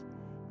guéri,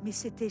 mais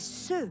c'était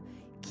ceux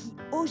qui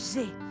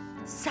osaient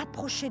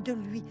s'approcher de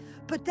lui,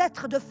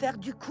 peut-être de faire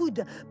du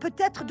coude,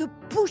 peut-être de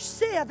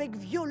pousser avec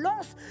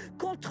violence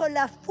contre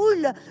la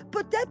foule,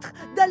 peut-être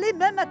d'aller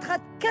même à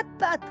quatre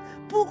pattes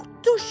pour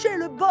toucher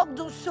le bord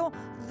de son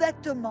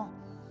vêtement.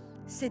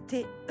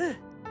 C'était eux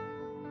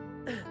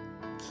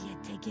qui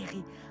étaient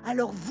guéris.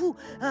 Alors vous,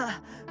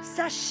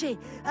 sachez,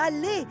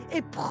 allez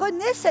et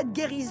prenez cette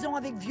guérison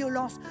avec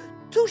violence.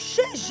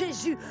 Touchez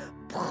Jésus,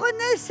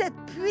 prenez cette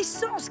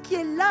puissance qui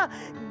est là,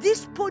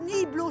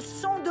 disponible au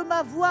son de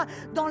ma voix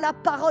dans la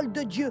parole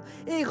de Dieu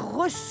et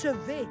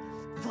recevez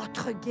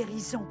votre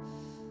guérison.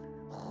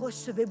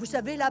 Recevez. Vous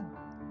savez, la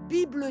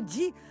Bible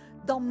dit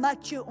dans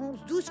Matthieu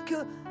 11, 12 que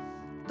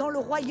dans le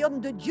royaume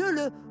de Dieu,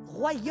 le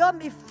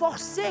royaume est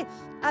forcé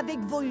avec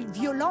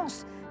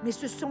violence, mais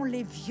ce sont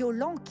les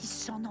violents qui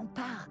s'en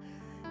emparent.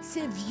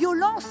 Ces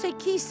violents, c'est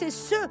qui? C'est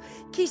ceux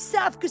qui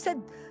savent que cette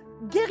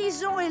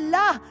guérison est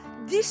là,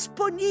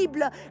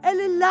 disponible, elle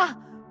est là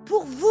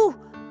pour vous.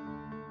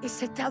 Et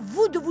c'est à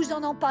vous de vous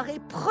en emparer.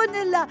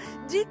 Prenez-la,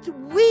 dites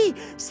oui,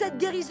 cette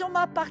guérison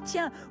m'appartient.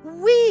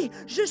 Oui,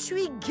 je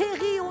suis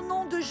guéri au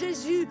nom de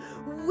Jésus.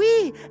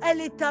 Oui,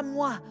 elle est à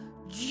moi.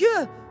 Dieu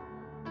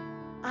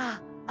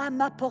a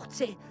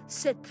m'apporté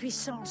cette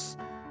puissance.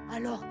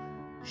 Alors,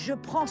 je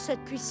prends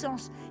cette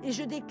puissance et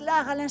je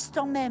déclare à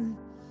l'instant même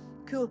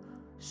que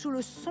sous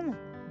le son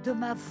de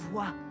ma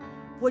voix,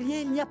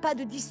 voyez, il n'y a pas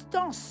de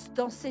distance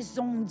dans ces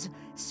ondes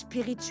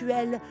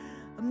spirituelles.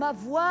 Ma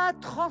voix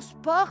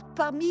transporte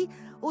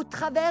au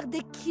travers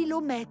des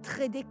kilomètres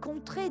et des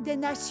contrées des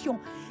nations.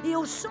 Et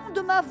au son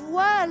de ma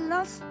voix, à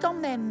l'instant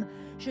même,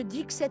 je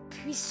dis que cette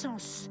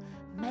puissance,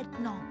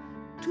 maintenant,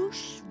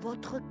 touche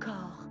votre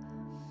corps.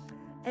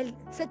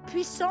 Cette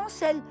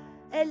puissance, elle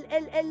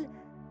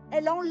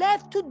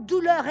enlève toute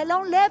douleur, elle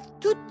enlève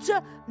toute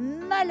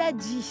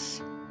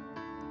maladie.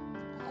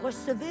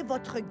 Recevez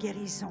votre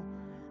guérison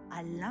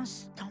à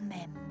l'instant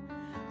même.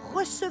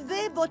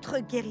 Recevez votre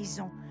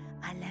guérison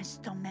à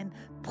l'instant même.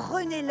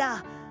 Prenez-la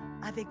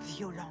avec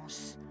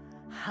violence.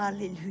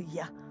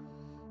 Alléluia.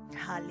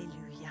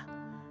 Alléluia.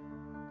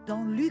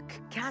 Dans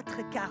Luc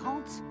 4,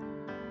 40,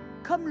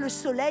 comme le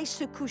soleil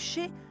se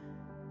couchait,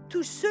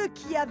 tous ceux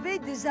qui avaient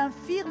des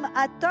infirmes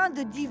atteints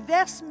de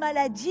diverses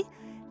maladies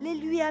les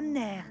lui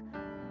amenèrent.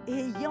 Et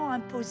ayant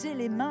imposé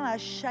les mains à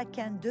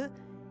chacun d'eux,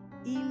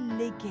 il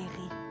les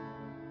guérit.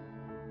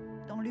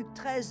 Dans Luc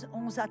 13,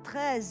 11 à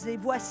 13, et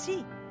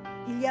voici,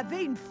 il y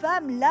avait une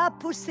femme là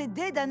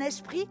possédée d'un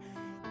esprit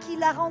qui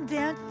la rendait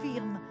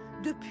infirme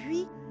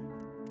depuis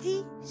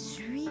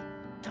 18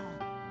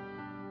 ans.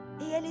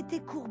 Et elle était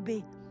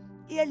courbée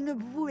et elle ne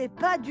pouvait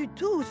pas du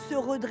tout se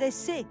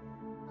redresser.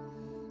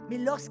 Mais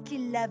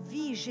lorsqu'il la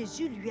vit,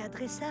 Jésus lui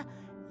adressa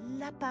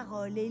la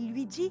parole et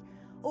lui dit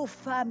 « Ô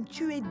femme,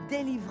 tu es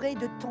délivrée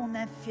de ton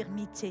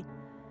infirmité. »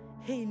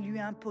 Et il lui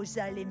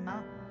imposa les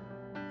mains,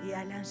 et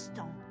à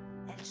l'instant,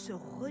 elle se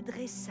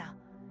redressa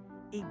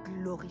et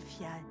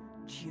glorifia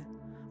Dieu.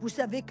 Vous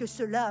savez que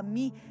cela a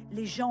mis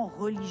les gens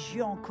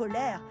religieux en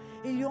colère.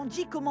 Ils lui ont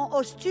dit « Comment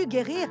oses-tu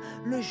guérir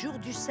le jour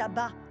du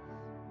sabbat ?»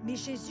 Mais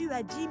Jésus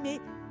a dit « Mais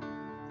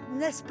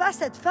n'est-ce pas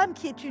cette femme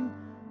qui est une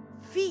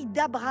fille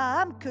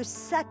d'Abraham que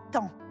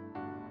Satan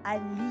a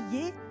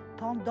liée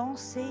pendant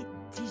ses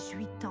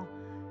 18 ans?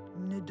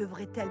 Ne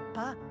devrait-elle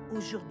pas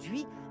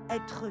aujourd'hui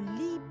être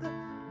libre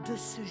de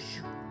ce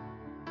joug? »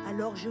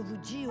 Alors je vous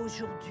dis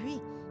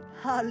aujourd'hui,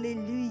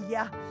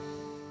 Alléluia,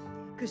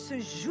 que ce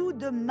joug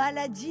de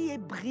maladie est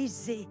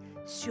brisé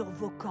sur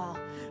vos corps.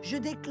 Je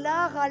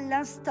déclare à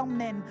l'instant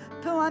même,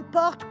 peu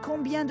importe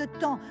combien de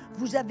temps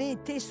vous avez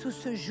été sous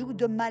ce joug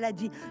de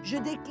maladie, je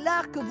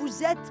déclare que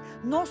vous êtes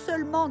non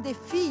seulement des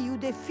filles ou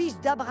des fils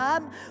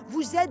d'Abraham,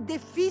 vous êtes des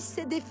fils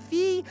et des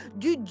filles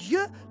du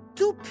Dieu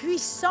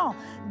tout-puissant,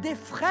 des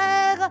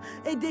frères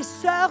et des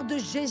sœurs de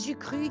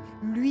Jésus-Christ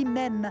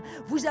lui-même.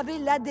 Vous avez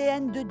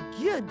l'ADN de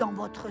Dieu dans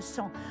votre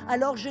sang.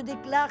 Alors je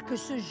déclare que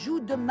ce joug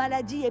de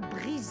maladie est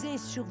brisé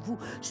sur vous.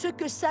 Ce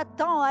que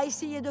Satan a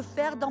essayé de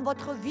faire dans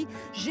votre vie,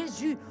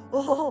 Jésus,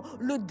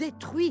 le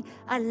détruit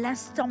à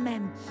l'instant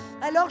même.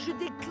 Alors je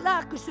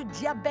déclare que ce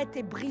diabète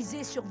est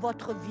brisé sur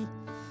votre vie.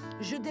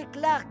 Je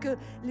déclare que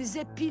les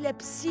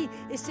épilepsies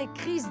et ces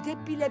crises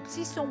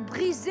d'épilepsie sont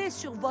brisées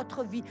sur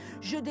votre vie.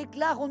 Je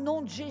déclare au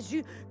nom de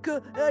Jésus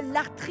que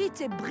l'arthrite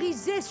est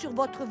brisée sur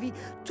votre vie.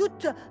 Tout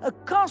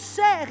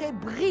cancer est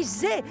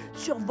brisé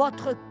sur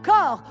votre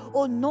corps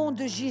au nom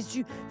de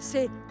Jésus.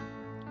 Ces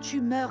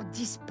tumeurs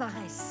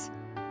disparaissent.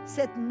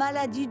 Cette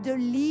maladie de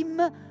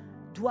Lyme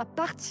doit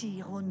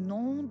partir au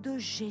nom de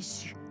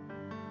Jésus.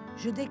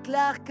 Je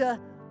déclare que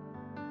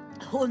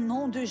au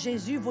nom de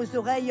Jésus, vos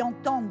oreilles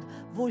entendent,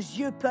 vos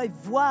yeux peuvent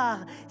voir,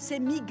 ces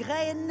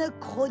migraines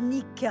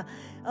chroniques,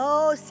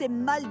 ces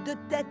mal de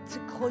tête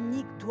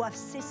chroniques doivent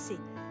cesser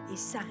et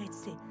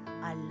s'arrêter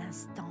à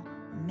l'instant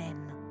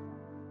même.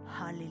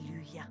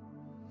 Alléluia.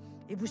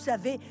 Et vous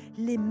savez,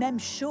 les mêmes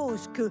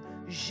choses que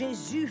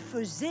Jésus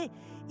faisait,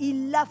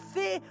 il l'a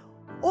fait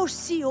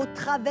aussi au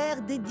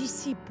travers des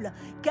disciples,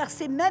 car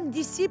ces mêmes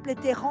disciples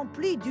étaient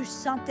remplis du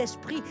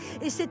Saint-Esprit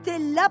et c'était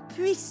la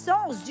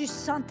puissance du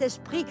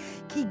Saint-Esprit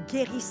qui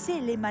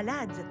guérissait les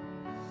malades.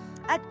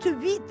 Acte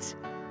 8,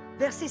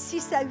 versets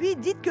 6 à 8,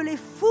 dit que les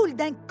foules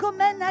d'un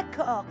commun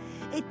accord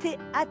étaient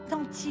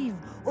attentives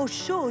aux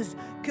choses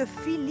que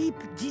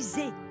Philippe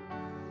disait.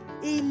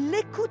 Et ils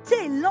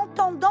l'écoutaient,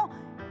 l'entendant,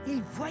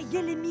 ils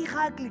voyaient les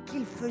miracles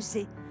qu'il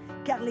faisait.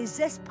 Car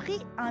les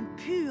esprits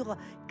impurs,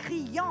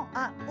 criant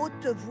à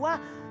haute voix,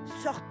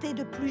 sortaient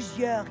de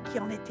plusieurs qui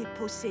en étaient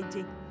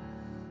possédés.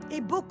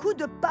 Et beaucoup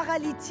de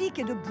paralytiques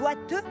et de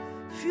boiteux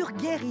furent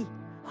guéris.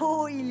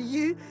 Oh, il y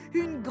eut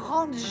une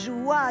grande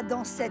joie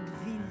dans cette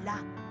ville-là.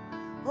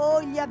 Oh,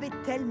 il y avait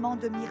tellement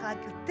de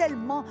miracles,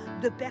 tellement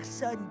de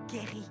personnes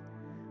guéries.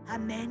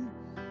 Amen.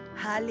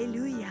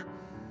 Alléluia.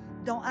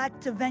 Dans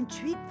Acte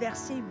 28,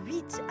 versets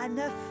 8 à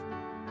 9,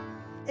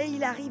 et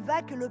il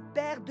arriva que le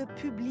père de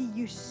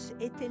Publius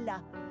était là,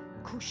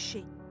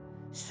 couché,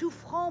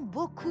 souffrant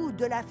beaucoup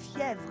de la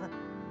fièvre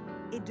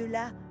et de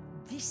la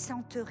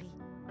dysenterie.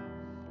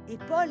 Et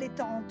Paul,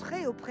 étant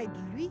entré auprès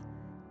de lui,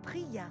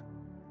 pria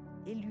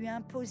et lui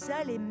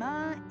imposa les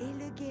mains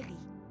et le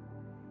guérit.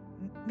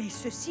 Mais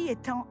ceci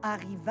étant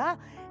arriva,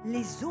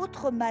 les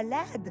autres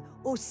malades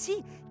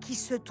aussi qui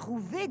se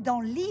trouvaient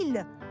dans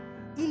l'île,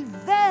 ils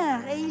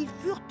vinrent et ils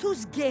furent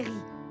tous guéris.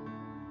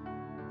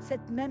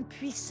 Cette même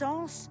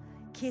puissance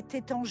qui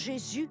était en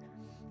Jésus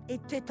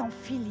était en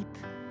Philippe,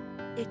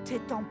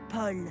 était en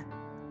Paul.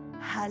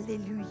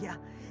 Alléluia.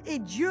 Et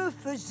Dieu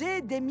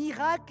faisait des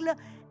miracles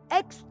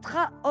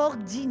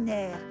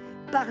extraordinaires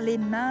par les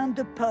mains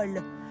de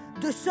Paul,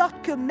 de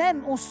sorte que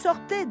même on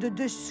sortait de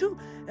dessous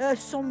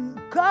son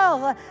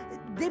corps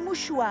des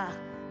mouchoirs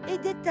et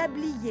des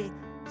tabliers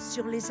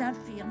sur les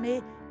infirmes,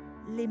 et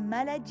les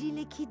maladies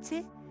les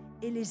quittaient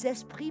et les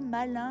esprits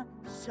malins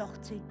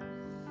sortaient.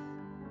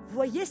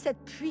 Voyez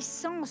cette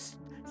puissance,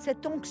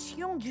 cette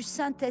onction du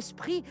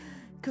Saint-Esprit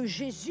que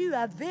Jésus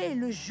avait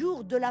le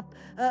jour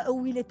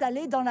où il est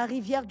allé dans la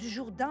rivière du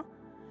Jourdain.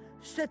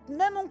 Cette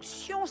même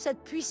onction,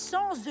 cette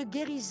puissance de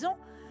guérison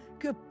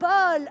que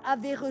Paul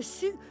avait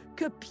reçue,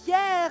 que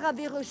Pierre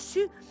avait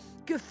reçue,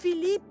 que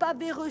Philippe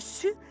avait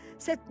reçue,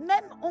 cette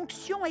même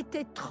onction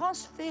était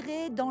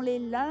transférée dans les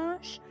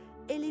linges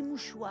et les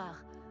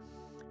mouchoirs.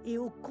 Et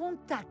au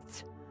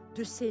contact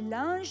de ces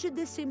linges et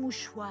de ces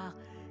mouchoirs,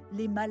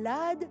 les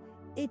malades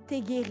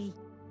étaient guéris.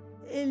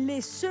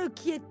 Et ceux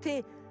qui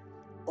étaient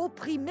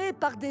opprimés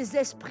par des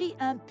esprits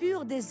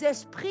impurs, des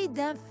esprits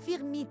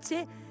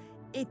d'infirmité,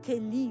 étaient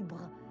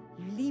libres,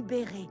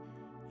 libérés,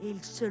 et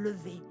ils se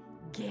levaient,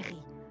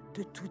 guéris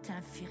de toute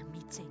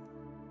infirmité.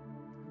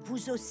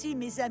 Vous aussi,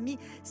 mes amis,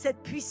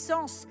 cette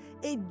puissance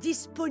est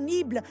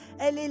disponible.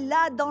 Elle est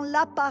là dans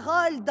la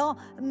parole, dans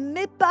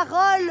mes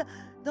paroles,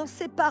 dans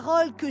ces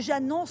paroles que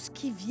j'annonce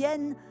qui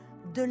viennent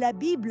de la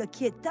Bible,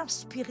 qui est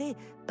inspirée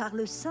par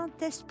le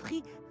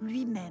Saint-Esprit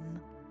lui-même.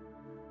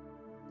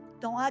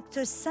 Dans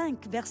Actes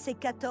 5, versets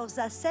 14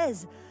 à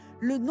 16,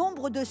 le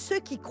nombre de ceux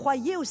qui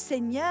croyaient au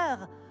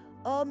Seigneur,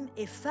 hommes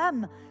et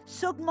femmes,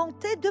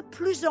 s'augmentait de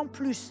plus en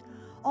plus,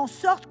 en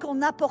sorte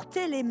qu'on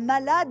apportait les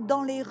malades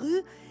dans les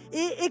rues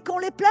et qu'on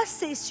les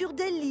plaçait sur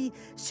des lits,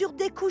 sur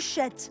des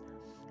couchettes,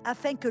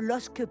 afin que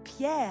lorsque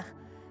Pierre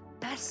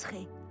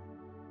passerait,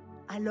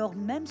 alors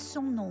même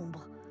son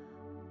ombre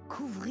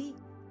couvrit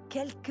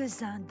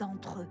quelques-uns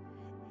d'entre eux.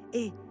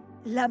 Et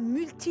la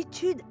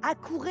multitude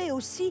accourait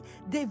aussi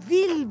des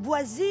villes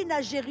voisines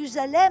à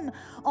Jérusalem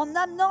en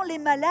amenant les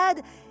malades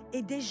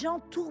et des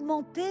gens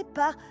tourmentés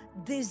par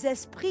des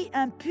esprits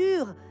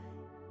impurs.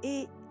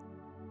 Et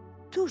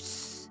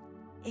tous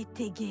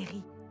étaient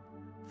guéris.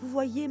 Vous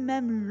voyez,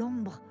 même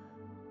l'ombre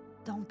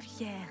dans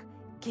Pierre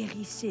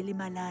guérissait les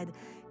malades,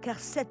 car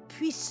cette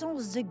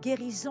puissance de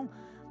guérison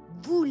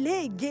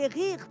voulait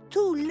guérir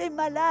tous les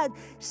malades.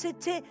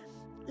 C'était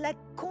la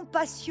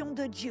compassion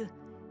de Dieu,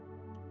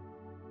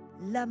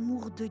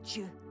 l'amour de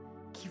Dieu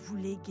qui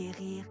voulait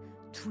guérir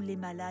tous les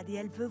malades. Et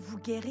elle veut vous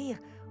guérir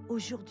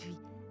aujourd'hui,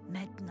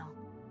 maintenant.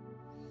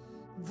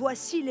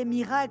 Voici les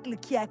miracles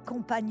qui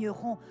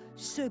accompagneront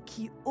ceux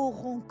qui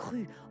auront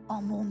cru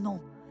en mon nom.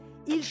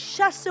 Ils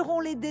chasseront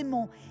les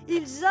démons,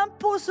 ils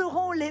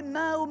imposeront les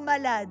mains aux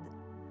malades,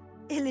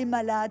 et les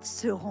malades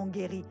seront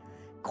guéris.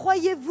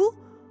 Croyez-vous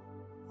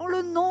en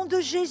le nom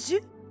de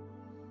Jésus?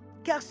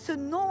 Car ce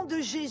nom de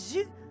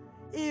Jésus,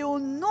 et au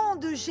nom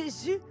de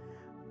Jésus,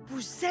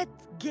 vous êtes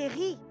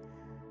guéris.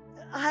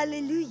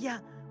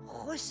 Alléluia,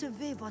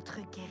 recevez votre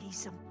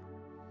guérison.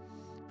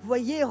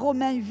 Voyez,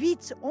 Romains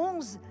 8,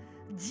 11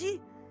 dit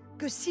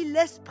que si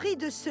l'esprit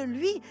de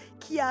celui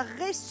qui a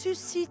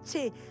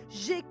ressuscité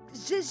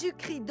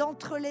Jésus-Christ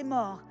d'entre les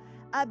morts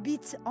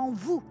habite en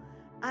vous,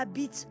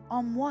 habite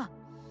en moi,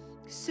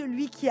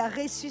 celui qui a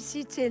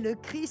ressuscité le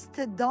Christ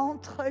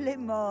d'entre les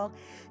morts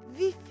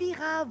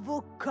vivifiera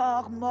vos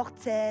corps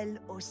mortels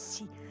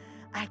aussi,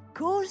 à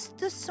cause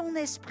de son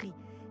esprit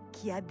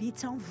qui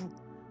habite en vous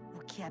ou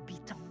qui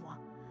habite en moi.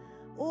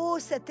 Oh,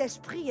 cet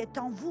esprit est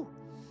en vous.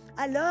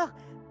 Alors,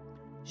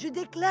 je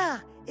déclare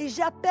et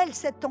j'appelle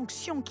cette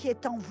onction qui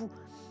est en vous.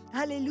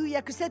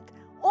 Alléluia, que cette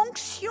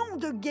onction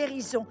de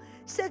guérison,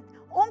 cette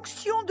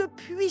onction de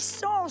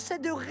puissance et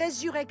de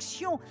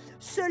résurrection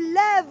se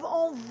lève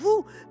en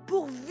vous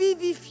pour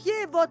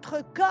vivifier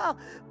votre corps,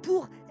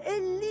 pour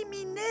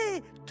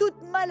éliminer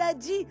toute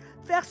maladie,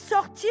 faire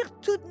sortir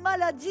toute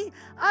maladie,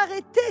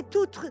 arrêter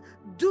toute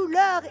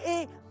douleur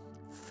et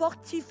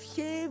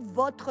fortifier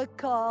votre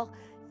corps,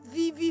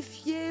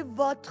 vivifier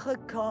votre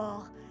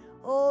corps.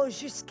 Oh,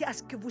 jusqu'à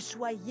ce que vous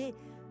soyez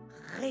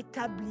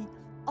rétablis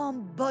en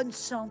bonne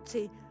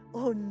santé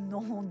au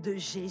nom de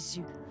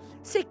Jésus.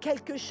 C'est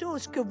quelque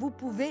chose que vous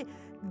pouvez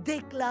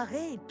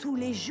déclarer tous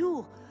les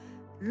jours.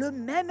 Le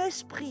même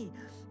esprit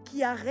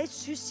qui a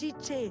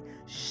ressuscité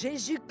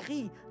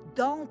Jésus-Christ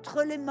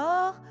d'entre les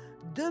morts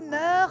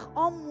demeure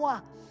en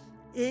moi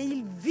et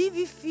il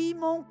vivifie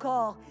mon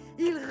corps,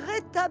 il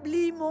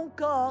rétablit mon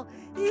corps,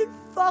 il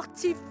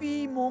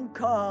fortifie mon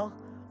corps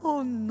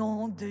au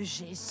nom de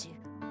Jésus.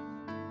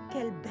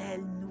 Quelle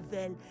belle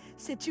nouvelle!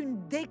 C'est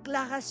une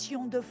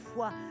déclaration de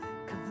foi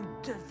que vous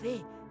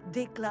devez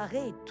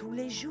déclarer tous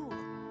les jours.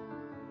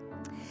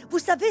 Vous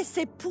savez,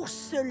 c'est pour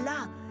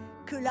cela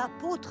que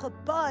l'apôtre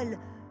Paul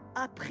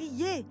a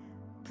prié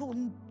pour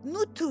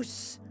nous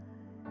tous.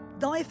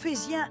 Dans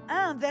Éphésiens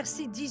 1,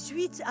 versets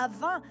 18 à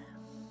 20,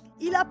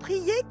 il a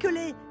prié que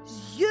les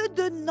yeux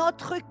de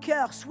notre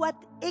cœur soient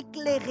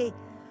éclairés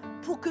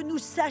pour que nous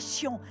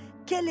sachions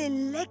quelle est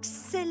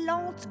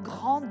l'excellente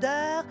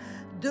grandeur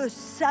de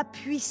sa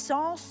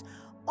puissance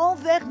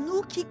envers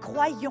nous qui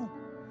croyons,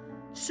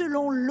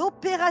 selon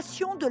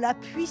l'opération de la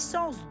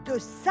puissance de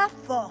sa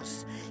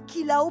force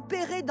qu'il a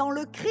opérée dans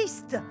le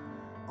Christ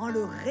en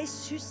le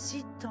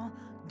ressuscitant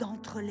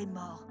d'entre les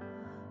morts.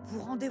 Vous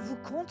rendez-vous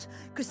compte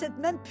que cette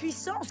même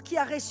puissance qui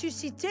a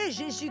ressuscité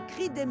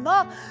Jésus-Christ des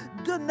morts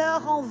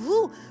demeure en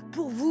vous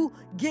pour vous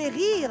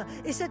guérir,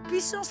 et cette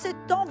puissance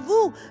est en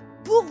vous,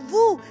 pour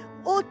vous,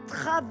 au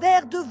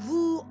travers de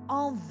vous,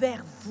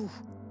 envers vous.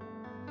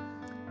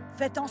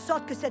 Faites en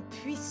sorte que cette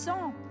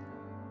puissance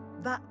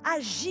va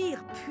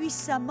agir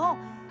puissamment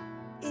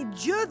et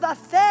Dieu va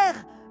faire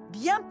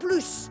bien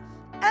plus,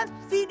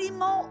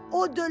 infiniment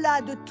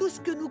au-delà de tout ce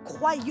que nous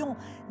croyons,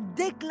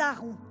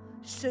 déclarons,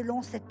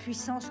 selon cette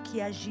puissance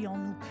qui agit en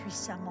nous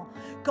puissamment.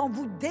 Quand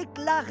vous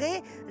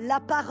déclarez la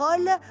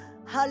parole,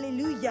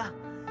 alléluia,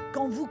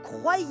 quand vous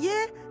croyez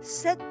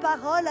cette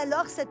parole,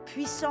 alors cette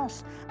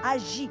puissance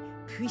agit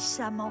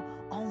puissamment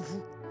en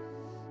vous.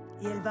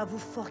 Et elle va vous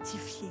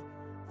fortifier,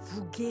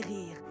 vous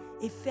guérir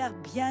et faire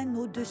bien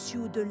au-dessus,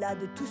 au-delà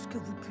de tout ce que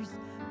vous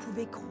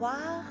pouvez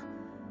croire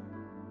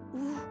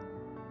ou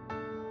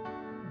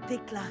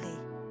déclarer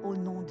au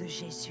nom de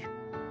Jésus.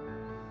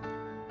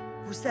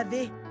 Vous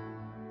savez,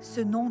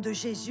 ce nom de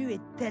Jésus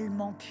est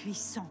tellement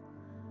puissant.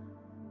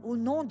 Au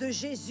nom de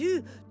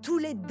Jésus, tous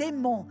les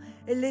démons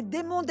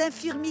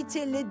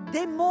d'infirmité, les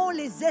démons,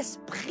 les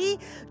esprits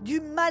du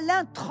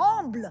malin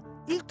tremblent.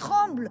 Ils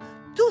tremblent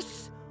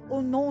tous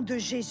au nom de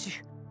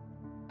Jésus.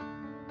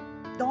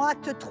 Dans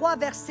Actes 3,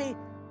 versets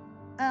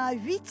 1 à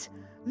 8,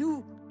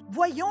 nous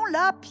voyons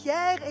là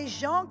Pierre et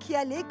Jean qui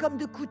allaient comme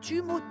de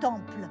coutume au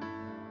temple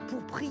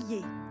pour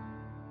prier.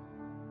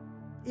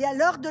 Et à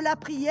l'heure de la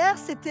prière,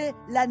 c'était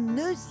la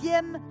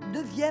 9e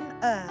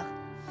heure.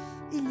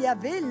 Il y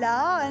avait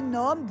là un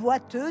homme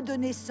boiteux de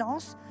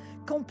naissance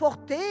qu'on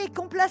portait et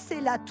qu'on plaçait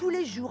là tous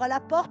les jours à la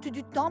porte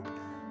du temple,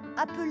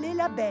 appelé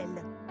la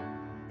Belle.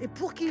 Et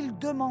pour qu'il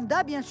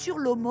demandât bien sûr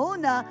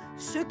l'aumône à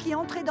ceux qui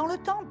entraient dans le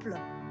temple.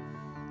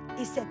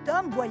 Et cet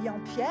homme,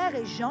 voyant Pierre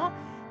et Jean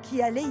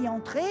qui allaient y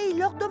entrer, il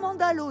leur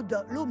demanda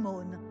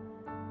l'aumône.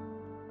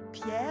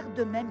 Pierre,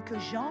 de même que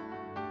Jean,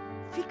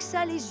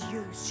 fixa les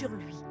yeux sur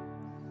lui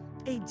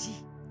et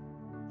dit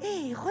 «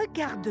 Hé,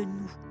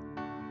 regarde-nous !»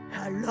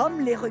 L'homme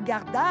les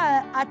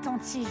regarda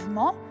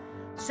attentivement,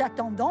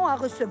 s'attendant à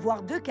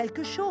recevoir d'eux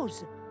quelque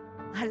chose.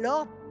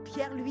 Alors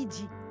Pierre lui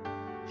dit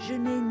 « Je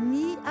n'ai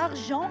ni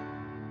argent,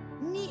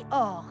 ni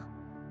or,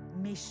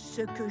 mais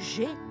ce que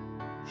j'ai,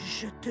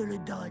 je te le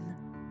donne.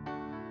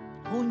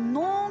 Au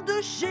nom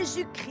de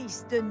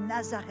Jésus-Christ de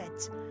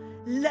Nazareth,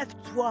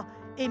 lève-toi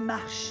et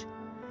marche. »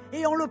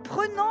 Et en le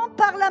prenant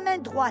par la main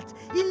droite,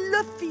 il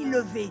le fit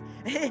lever.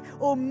 Et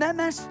au même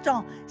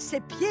instant, ses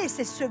pieds et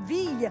ses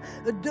chevilles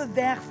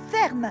devinrent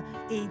fermes.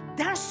 Et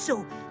d'un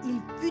saut, il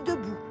fut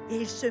debout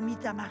et il se mit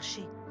à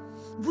marcher.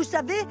 Vous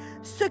savez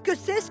ce que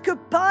c'est ce que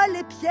Paul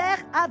et Pierre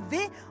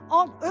avaient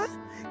en eux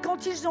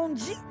quand ils ont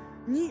dit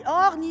 « Ni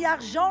or, ni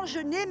argent, je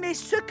n'ai, mais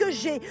ce que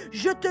j'ai,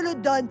 je te le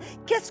donne. »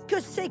 Qu'est-ce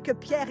que c'est que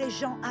Pierre et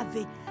Jean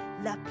avaient?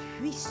 La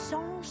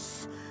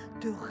puissance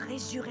de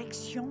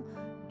résurrection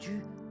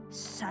du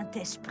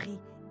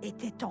Saint-Esprit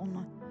était en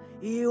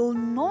eux. Et au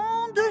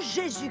nom de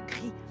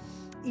Jésus-Christ,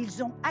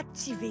 ils ont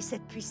activé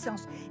cette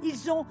puissance.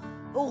 Ils ont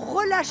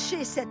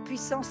relâché cette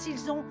puissance.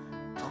 Ils ont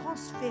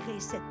transféré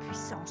cette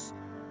puissance.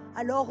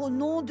 Alors, au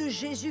nom de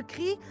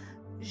Jésus-Christ,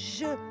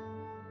 je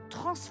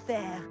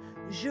transfère,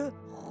 je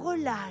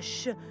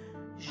relâche,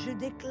 je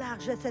déclare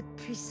cette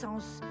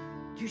puissance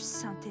du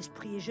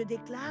Saint-Esprit. Et je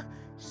déclare,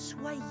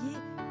 soyez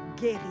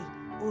guéris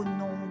au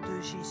nom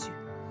de Jésus.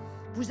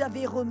 Vous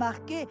avez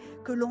remarqué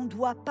que l'on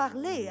doit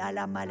parler à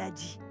la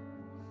maladie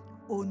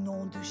au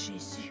nom de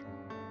Jésus.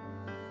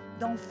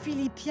 Dans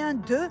Philippiens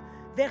 2,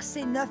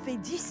 versets 9 et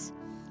 10,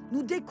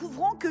 nous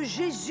découvrons que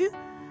Jésus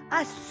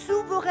a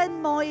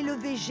souverainement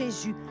élevé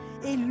Jésus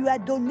et lui a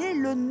donné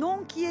le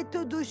nom qui est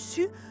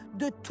au-dessus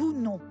de tout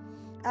nom,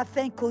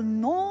 afin qu'au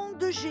nom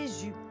de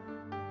Jésus,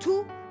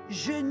 tout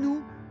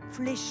genou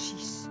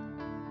fléchisse,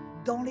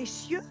 dans les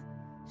cieux,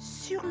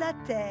 sur la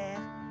terre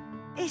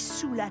et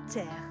sous la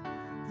terre.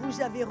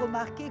 Vous avez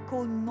remarqué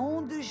qu'au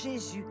nom de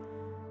Jésus,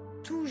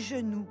 tout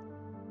genou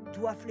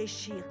doit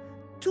fléchir,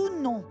 tout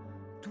nom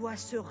doit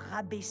se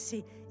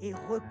rabaisser et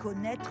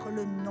reconnaître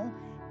le nom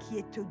qui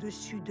est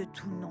au-dessus de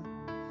tout nom.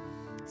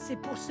 C'est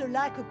pour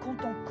cela que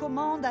quand on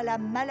commande à la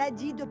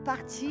maladie de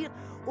partir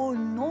au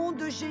nom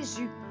de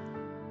Jésus,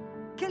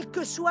 quelle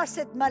que soit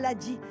cette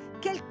maladie,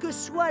 quel que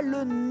soit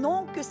le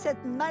nom que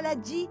cette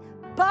maladie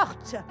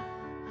porte,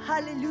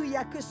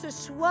 alléluia, que ce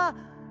soit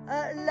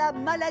la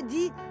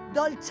maladie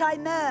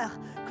d'Alzheimer,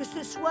 que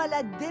ce soit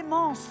la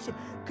démence,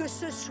 que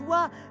ce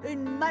soit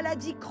une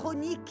maladie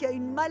chronique,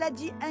 une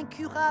maladie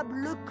incurable,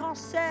 le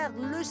cancer,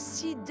 le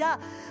sida,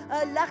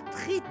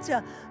 l'arthrite,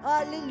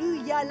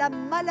 alléluia, la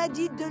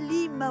maladie de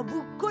Lyme.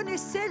 Vous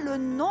connaissez le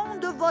nom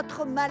de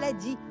votre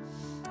maladie.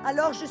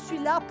 Alors je suis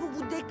là pour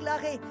vous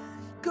déclarer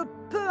que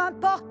peu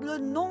importe le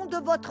nom de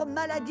votre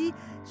maladie,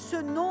 ce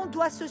nom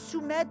doit se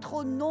soumettre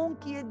au nom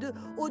qui est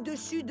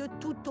au-dessus de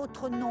tout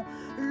autre nom,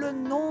 le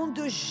nom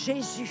de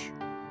Jésus.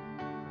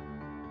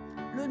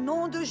 Le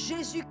nom de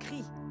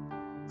Jésus-Christ,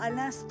 à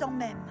l'instant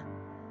même,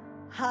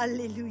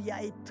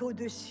 alléluia, est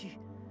au-dessus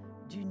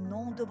du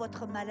nom de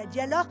votre maladie.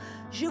 Alors,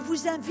 je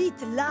vous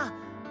invite là,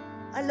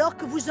 alors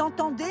que vous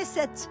entendez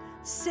cette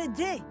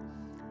CD,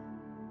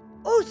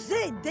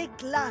 osez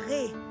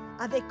déclarer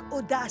avec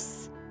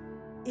audace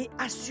et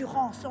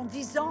assurance en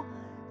disant,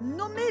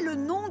 nommez le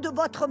nom de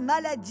votre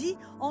maladie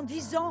en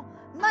disant,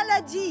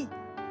 maladie,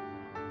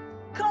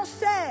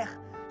 cancer,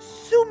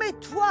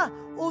 soumets-toi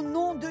au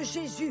nom de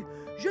Jésus.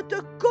 Je te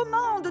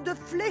commande de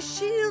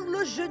fléchir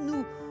le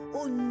genou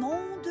au nom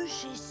de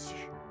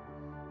Jésus.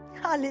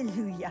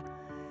 Alléluia.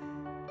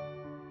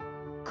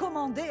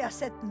 Commandez à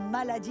cette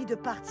maladie de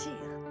partir.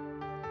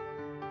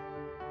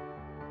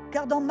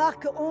 Car dans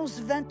Marc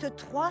 11,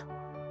 23,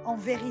 en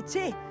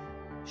vérité,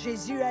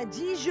 Jésus a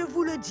dit, je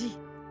vous le dis,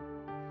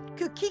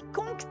 que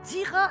quiconque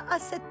dira à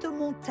cette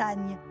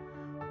montagne,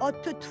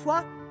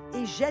 ôte-toi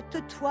et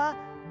jette-toi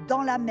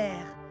dans la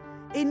mer,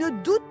 et ne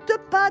doute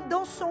pas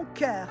dans son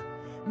cœur,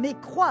 mais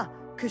crois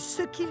que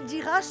ce qu'il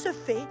dira se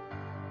fait,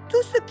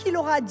 tout ce qu'il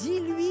aura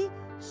dit, lui,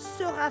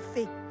 sera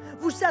fait.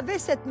 Vous savez,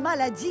 cette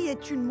maladie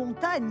est une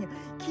montagne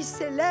qui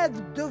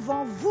s'élève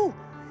devant vous,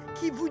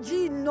 qui vous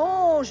dit «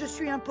 Non, je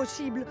suis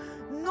impossible.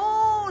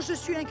 Non, je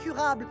suis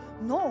incurable.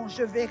 Non,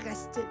 je vais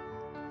rester.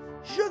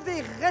 Je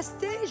vais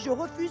rester, je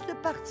refuse de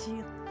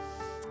partir. »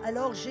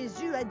 Alors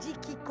Jésus a dit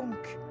 «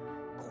 Quiconque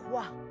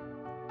croit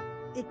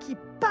et qui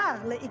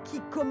parle et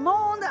qui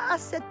commande à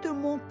cette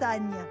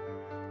montagne,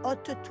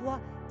 ôte-toi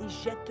et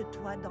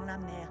jette-toi dans la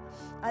mer. »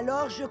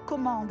 Alors je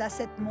commande à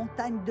cette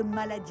montagne de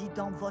maladie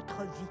dans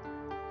votre vie.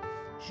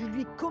 Je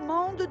lui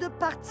commande de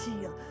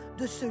partir,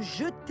 de se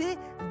jeter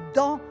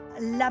dans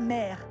la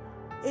mer.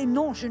 Et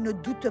non, je ne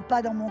doute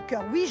pas dans mon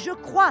cœur. Oui, je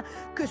crois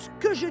que ce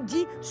que je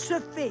dis se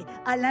fait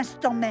à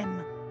l'instant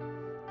même.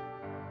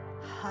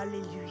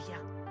 Alléluia.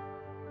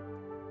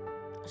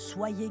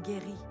 Soyez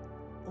guéris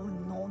au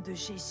nom de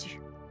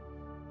Jésus.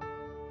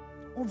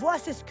 On voit,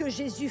 c'est ce que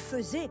Jésus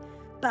faisait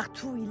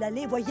partout où il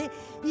allait. Voyez,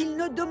 il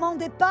ne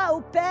demandait pas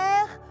au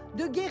Père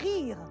de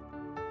guérir.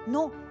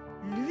 Non,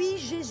 lui,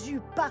 Jésus,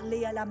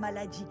 parlait à la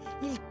maladie.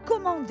 Il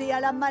commandait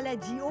à la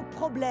maladie, au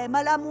problème,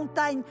 à la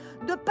montagne,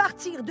 de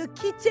partir, de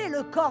quitter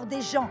le corps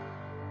des gens.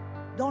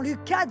 Dans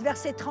Luc 4,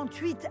 versets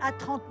 38 à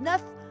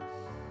 39,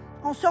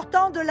 en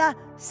sortant de la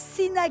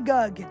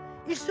synagogue,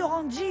 il se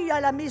rendit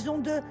à la maison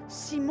de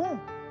Simon.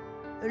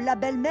 La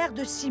belle-mère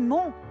de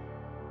Simon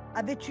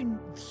avait une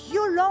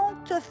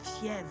violente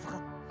fièvre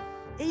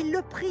et ils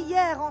le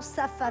prièrent en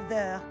sa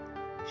faveur.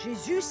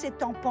 Jésus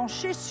s'étant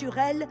penché sur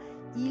elle,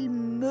 il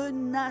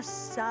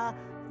menaça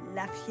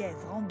la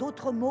fièvre. En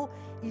d'autres mots,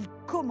 il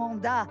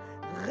commanda,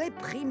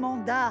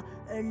 réprimanda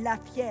la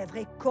fièvre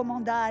et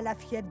commanda à la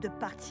fièvre de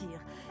partir.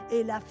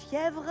 Et la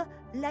fièvre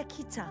la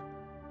quitta.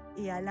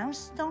 Et à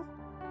l'instant,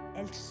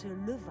 elle se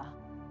leva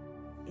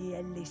et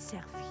elle les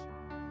servit.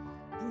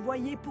 Vous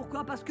voyez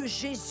pourquoi? Parce que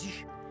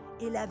Jésus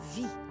est la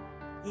vie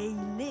et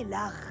il est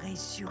la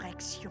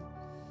résurrection.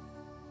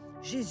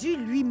 Jésus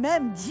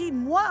lui-même dit «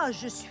 Moi,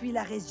 je suis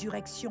la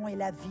résurrection et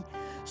la vie.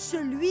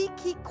 Celui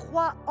qui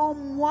croit en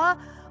moi,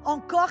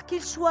 encore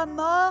qu'il soit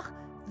mort,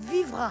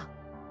 vivra. »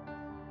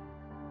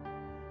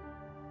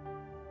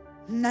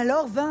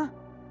 Alors vint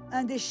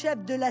un des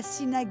chefs de la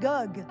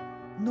synagogue,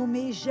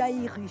 nommé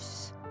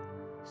Jaïrus.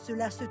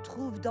 Cela se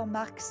trouve dans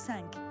Marc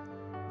 5,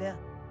 vers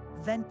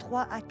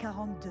 23 à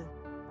 42.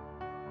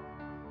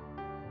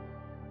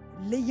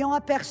 L'ayant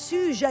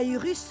aperçu,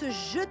 Jaïrus se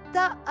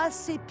jeta à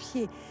ses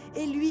pieds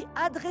et lui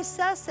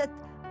adressa cette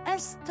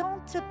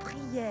instante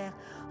prière.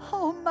 «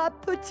 Oh, ma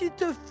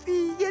petite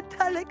fille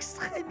est à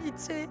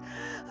l'extrémité.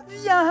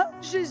 Viens,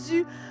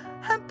 Jésus,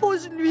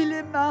 impose-lui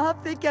les mains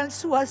afin qu'elle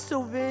soit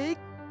sauvée,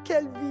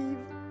 qu'elle vive. »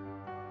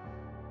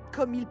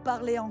 Comme il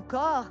parlait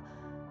encore,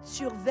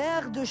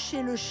 survinrent de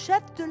chez le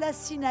chef de la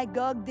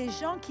synagogue des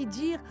gens qui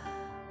dirent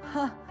 «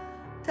 Ah,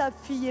 ta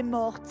fille est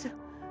morte.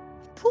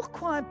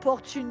 Pourquoi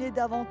importuner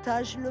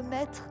davantage le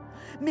maître ?»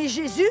 Mais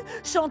Jésus,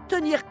 sans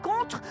tenir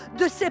compte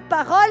de ces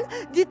paroles,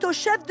 dit au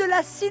chef de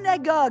la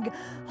synagogue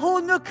 « Oh,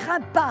 ne crains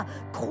pas,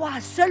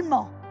 crois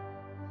seulement. »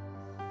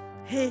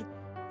 Et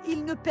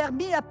il ne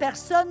permit à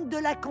personne de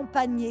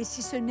l'accompagner,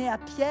 si ce n'est à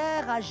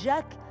Pierre, à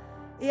Jacques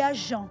et à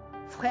Jean,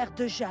 frères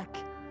de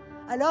Jacques.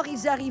 Alors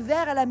ils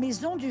arrivèrent à la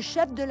maison du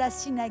chef de la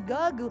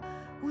synagogue,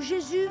 où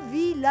Jésus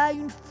vit là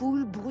une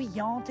foule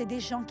bruyante et des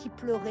gens qui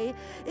pleuraient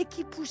et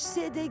qui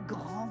poussaient des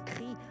grands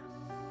cris.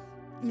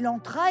 Il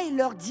entra et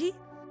leur dit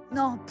 «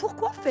 Non,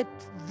 pourquoi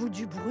faites-vous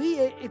du bruit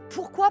et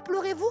pourquoi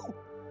pleurez-vous?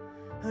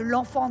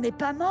 L'enfant n'est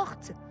pas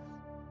morte,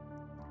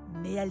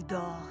 mais elle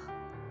dort. »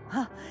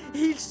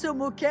 Ils se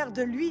moquèrent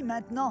de lui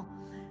maintenant.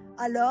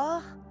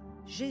 Alors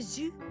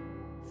Jésus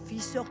fit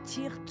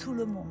sortir tout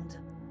le monde.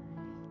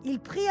 Il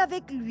prit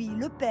avec lui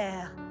le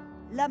père,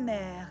 la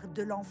mère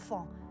de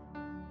l'enfant,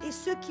 et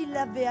ceux qui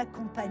l'avaient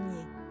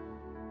accompagné,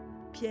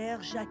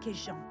 Pierre, Jacques et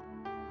Jean.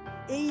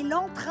 Et il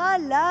entra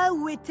là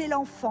où était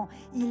l'enfant.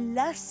 Il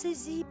la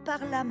saisit par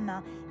la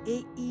main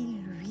et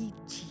il lui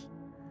dit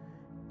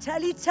 «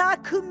 Talitha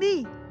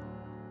Kumi »,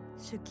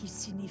 ce qui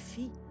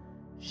signifie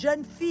 «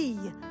 Jeune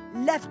fille,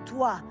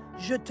 lève-toi,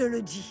 je te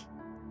le dis ».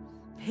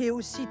 Et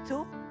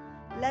aussitôt,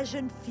 la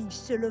jeune fille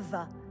se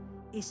leva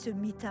et se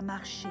mit à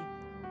marcher,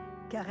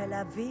 car elle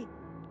avait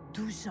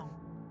 12 ans.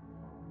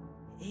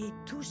 Et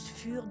tous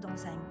furent dans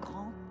un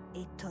grand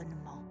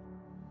étonnement.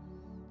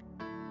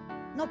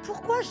 Non,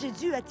 pourquoi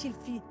Jésus a-t-il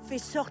fait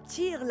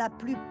sortir la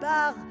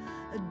plupart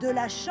de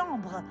la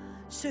chambre,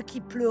 ceux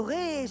qui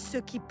pleuraient,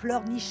 ceux qui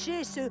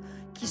pleurnichaient, ceux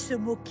qui se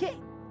moquaient?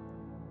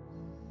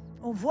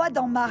 On voit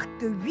dans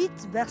Marc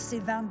 8, versets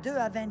 22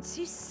 à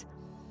 26,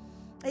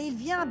 « Et il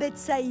vient à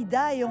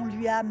Bethsaïda et on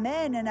lui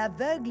amène un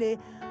aveugle et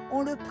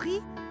on le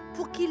prie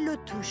pour qu'il le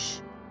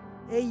touche.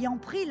 Et ayant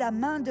pris la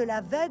main de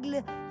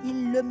l'aveugle,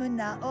 il le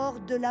mena hors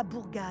de la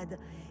bourgade.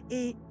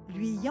 Et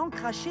lui ayant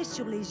craché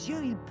sur les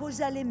yeux, il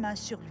posa les mains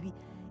sur lui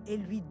et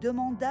lui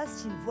demanda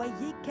s'il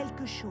voyait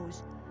quelque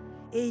chose.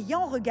 Et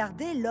ayant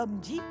regardé, l'homme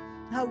dit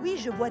 « Ah oui,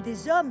 je vois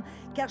des hommes,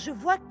 car je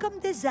vois comme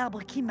des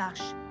arbres qui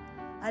marchent. »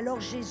 Alors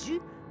Jésus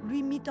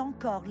lui mit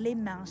encore les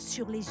mains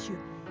sur les yeux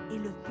et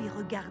le fit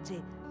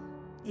regarder.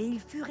 Et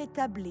il fut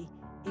rétabli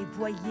et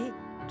voyait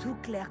tout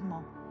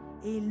clairement.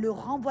 Et il le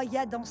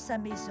renvoya dans sa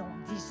maison,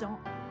 disant,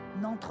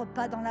 « N'entre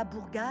pas dans la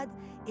bourgade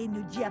et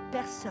ne dis à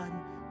personne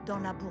dans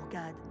la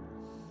bourgade. »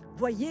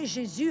 Voyez,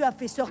 Jésus a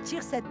fait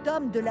sortir cet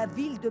homme de la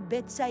ville de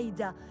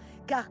Bethsaïda,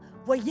 car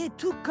voyez,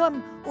 tout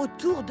comme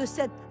autour de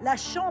la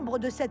chambre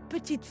de cette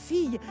petite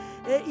fille,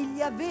 il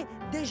y avait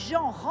des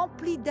gens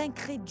remplis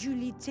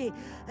d'incrédulité,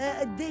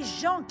 des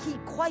gens qui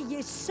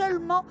croyaient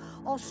seulement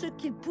en ce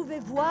qu'ils pouvaient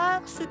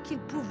voir, ce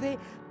qu'ils pouvaient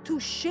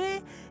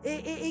toucher,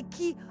 et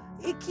qui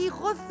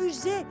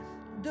refusaient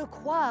de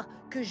croire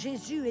que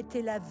Jésus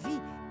était la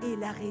vie et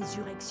la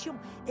résurrection,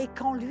 et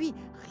qu'en lui,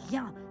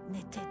 rien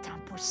n'était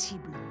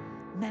impossible,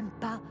 même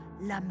pas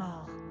la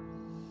mort.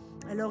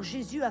 Alors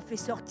Jésus a fait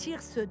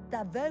sortir cet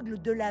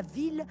aveugle de la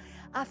ville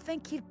afin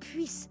qu'il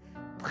puisse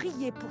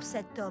prier pour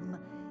cet homme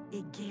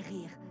et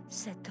guérir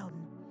cet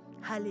homme.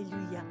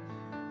 Alléluia.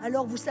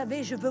 Alors vous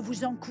savez, je veux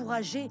vous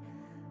encourager.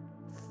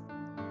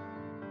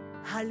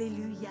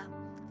 Alléluia.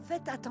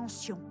 Faites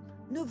attention.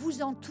 Ne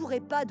vous entourez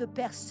pas de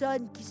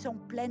personnes qui sont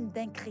pleines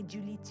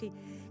d'incrédulité,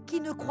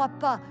 qui ne croient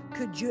pas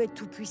que Dieu est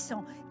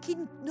tout-puissant, qui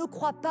ne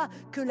croient pas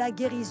que la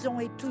guérison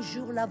est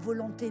toujours la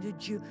volonté de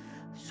Dieu.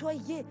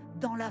 Soyez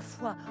dans la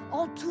foi.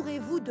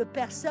 Entourez-vous de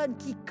personnes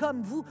qui,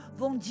 comme vous,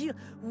 vont dire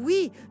 «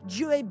 Oui,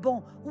 Dieu est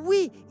bon.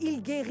 Oui,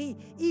 il guérit.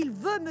 Il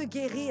veut me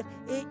guérir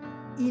et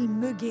il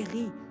me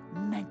guérit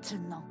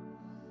maintenant. »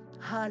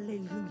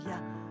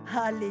 Alléluia.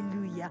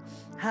 Alléluia.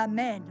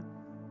 Amen.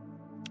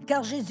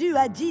 Car Jésus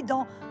a dit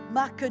dans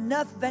Marc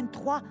 9,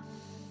 23,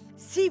 «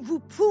 Si vous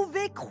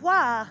pouvez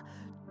croire,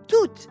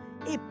 tout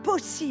est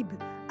possible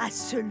à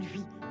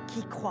celui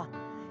qui croit,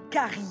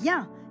 car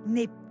rien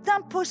n'est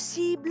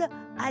impossible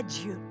à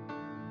Dieu. »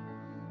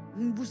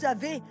 Vous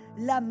savez,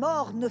 la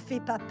mort ne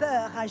fait pas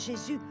peur à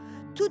Jésus.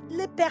 Toutes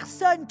les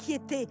personnes qui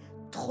étaient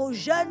trop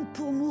jeunes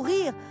pour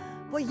mourir,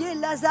 voyez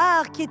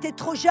Lazare qui était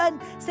trop jeune,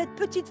 cette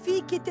petite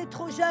fille qui était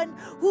trop jeune,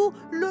 ou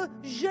le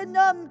jeune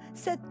homme,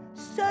 cet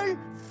seul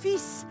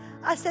fils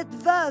à cette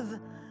veuve.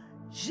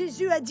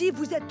 Jésus a dit,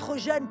 vous êtes trop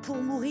jeune pour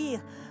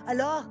mourir.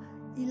 Alors,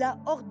 il a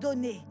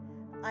ordonné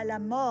à la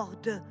mort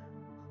de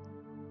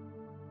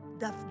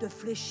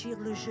fléchir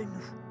le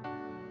genou.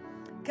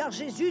 Car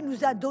Jésus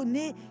nous a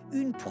donné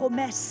une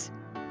promesse.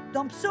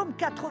 Dans Psaume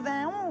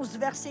 91,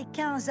 versets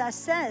 15 à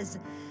 16,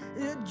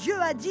 Dieu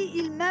a dit, «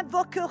 Il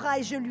m'invoquera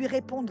et je lui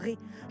répondrai.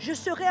 Je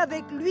serai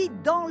avec lui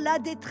dans la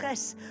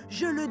détresse.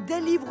 Je le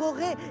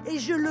délivrerai et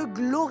je le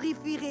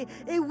glorifierai.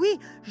 Et oui,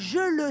 je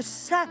le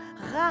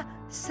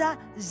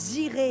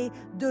rassasierai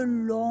de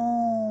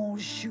longs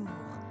jours.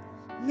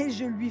 Mais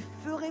je lui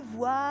ferai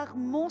voir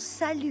mon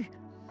salut. »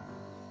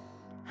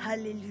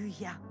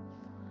 Alléluia.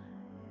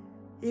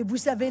 Et vous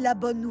savez la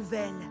bonne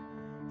nouvelle,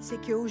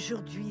 c'est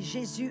qu'aujourd'hui,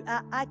 Jésus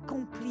a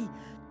accompli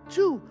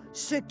tout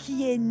ce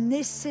qui est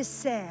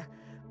nécessaire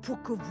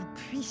pour que vous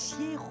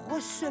puissiez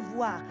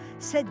recevoir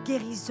cette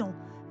guérison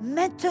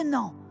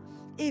maintenant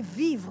et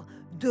vivre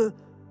de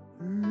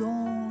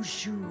longs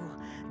jours,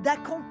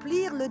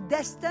 d'accomplir le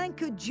destin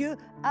que Dieu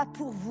a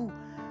pour vous,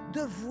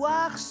 de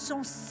voir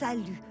son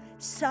salut,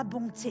 sa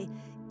bonté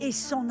et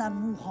son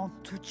amour en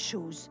toutes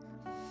choses.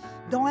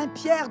 Dans 1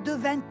 Pierre 2,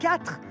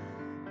 24,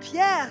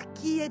 Pierre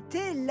qui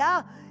était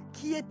là,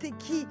 qui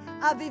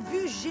avait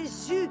vu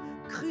Jésus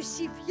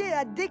crucifié,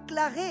 a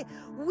déclaré,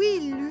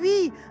 oui,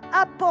 lui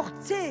a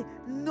porté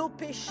nos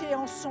péchés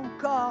en son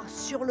corps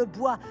sur le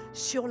bois,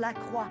 sur la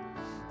croix,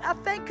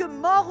 afin que,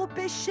 morts au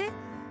péché,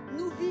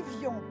 nous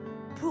vivions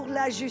pour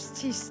la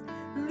justice.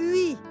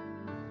 Lui,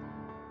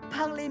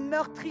 par les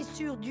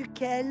meurtrissures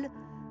duquel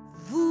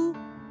vous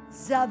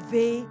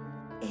avez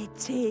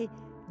été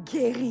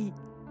guéris.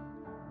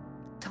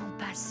 Temps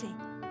passé,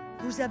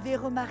 vous avez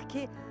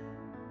remarqué,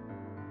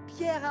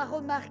 Pierre a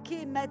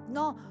remarqué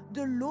maintenant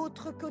de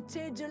l'autre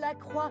côté de la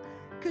croix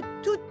que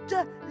toutes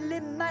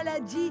les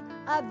maladies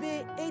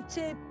avaient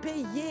été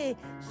payées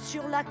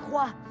sur la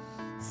croix.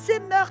 Ces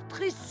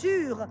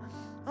meurtrissures,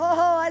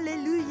 oh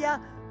alléluia,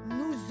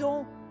 nous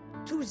ont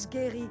tous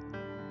guéris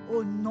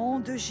au nom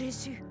de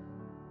Jésus.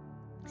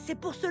 C'est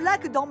pour cela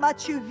que dans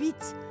Matthieu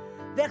 8,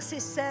 versets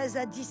 16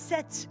 à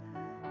 17,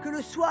 que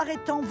le soir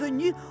étant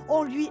venu,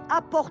 on lui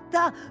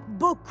apporta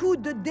beaucoup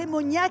de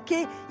démoniaques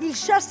et il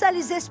chassa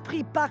les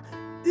esprits par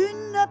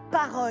une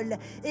parole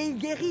et il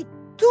guérit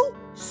tous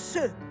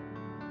ceux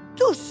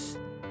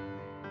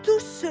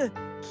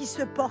qui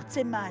se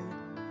portaient mal,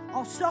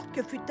 en sorte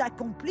que fut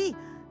accompli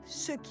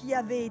ce qui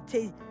avait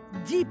été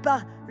dit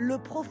par le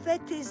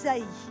prophète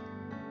Ésaïe.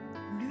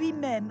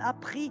 Lui-même a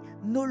pris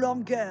nos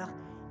langueurs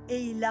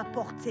et il a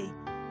porté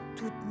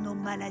toutes nos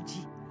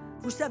maladies.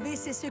 Vous savez,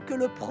 c'est ce que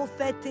le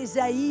prophète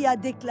Ésaïe a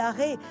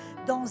déclaré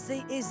dans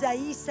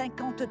Ésaïe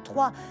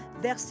 53,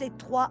 versets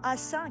 3 à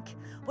 5.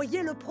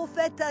 Voyez, le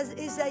prophète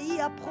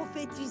Ésaïe a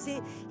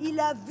prophétisé. Il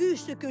a vu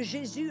ce que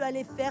Jésus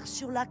allait faire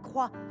sur la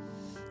croix.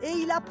 Et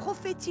il a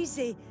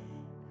prophétisé.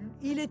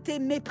 Il était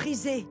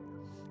méprisé,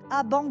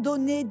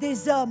 abandonné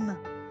des hommes.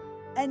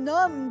 Un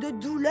homme de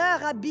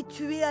douleur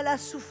habitué à la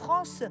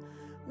souffrance.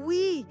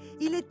 Oui,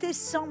 il était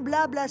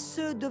semblable à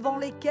ceux devant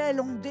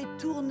lesquels on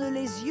détourne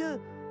les yeux.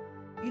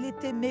 il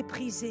était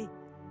méprisé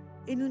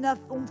et nous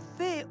n'avons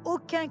fait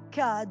aucun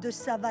cas de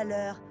sa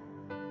valeur.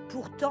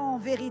 Pourtant, en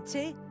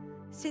vérité,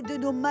 c'est de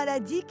nos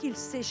maladies qu'il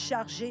s'est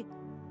chargé.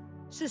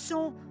 Ce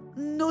sont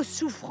nos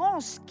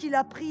souffrances qu'il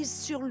a prises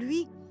sur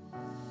lui,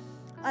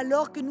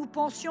 alors que nous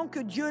pensions que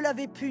Dieu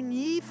l'avait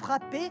puni,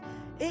 frappé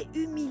et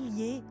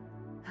humilié.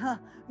 Ah,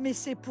 mais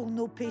c'est pour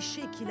nos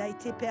péchés qu'il a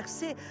été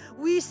percé.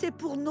 Oui, c'est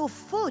pour nos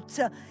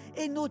fautes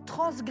et nos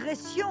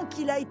transgressions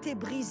qu'il a été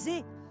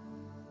brisé.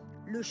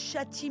 Le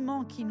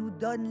châtiment qui nous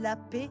donne la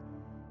paix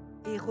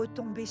est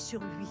retombé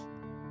sur lui.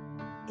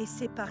 Et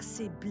c'est par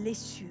ses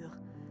blessures,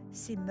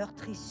 ses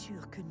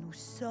meurtrissures que nous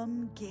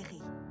sommes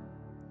guéris.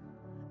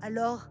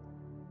 Alors,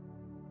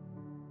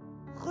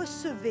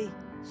 recevez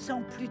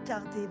sans plus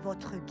tarder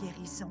votre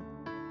guérison.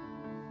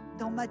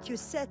 Dans Matthieu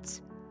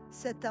 7,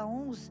 7 à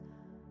 11,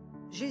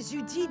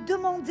 Jésus dit «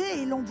 Demandez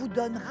et l'on vous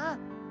donnera,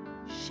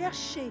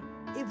 cherchez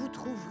et vous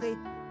trouverez,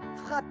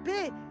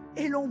 frappez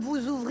et l'on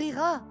vous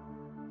ouvrira.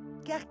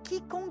 Car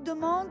quiconque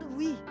demande,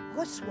 oui,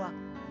 reçoit.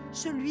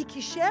 Celui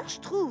qui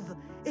cherche, trouve,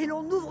 et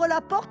l'on ouvre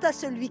la porte à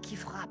celui qui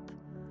frappe.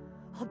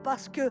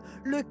 Parce que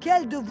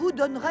lequel de vous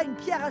donnera une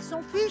pierre à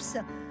son fils?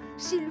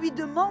 S'il lui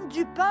demande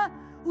du pain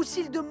ou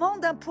s'il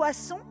demande un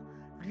poisson,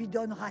 lui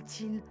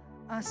donnera-t-il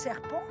un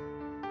serpent?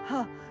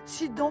 Ah,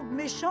 si donc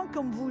méchant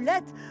comme vous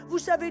l'êtes, vous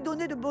savez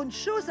donner de bonnes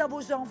choses à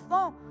vos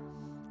enfants,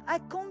 à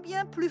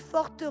combien plus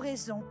forte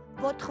raison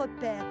votre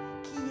Père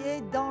qui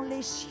est dans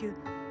les cieux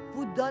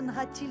vous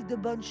donnera-t-il de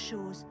bonnes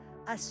choses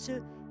à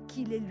ceux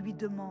qui les lui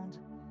demandent?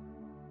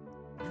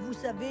 Vous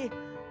savez,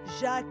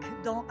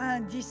 Jacques, dans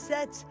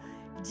 1,17,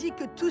 dit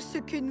que tout ce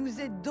que nous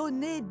est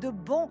donné de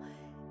bon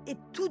et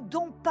tout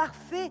don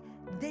parfait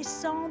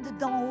descendent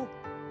d'en haut,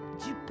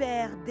 du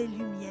Père des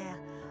Lumières,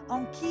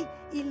 en qui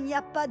il n'y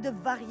a pas de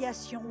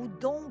variation ou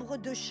d'ombre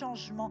de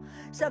changement.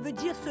 Ça veut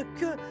dire ce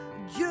que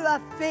Dieu a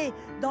fait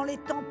dans les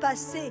temps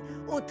passés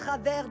au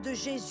travers de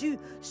Jésus,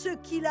 ce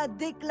qu'il a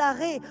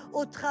déclaré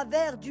au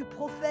travers du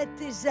prophète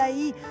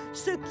Ésaïe,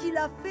 ce qu'il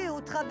a fait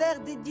au travers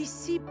des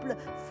disciples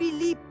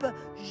Philippe,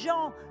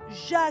 Jean,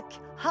 Jacques,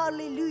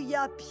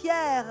 Alléluia,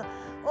 Pierre.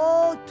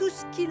 Oh, tout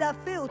ce qu'il a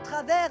fait au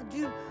travers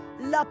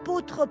de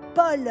l'apôtre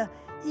Paul,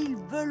 il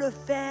veut le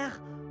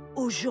faire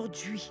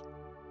aujourd'hui.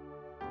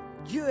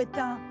 Dieu est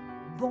un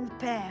bon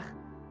Père.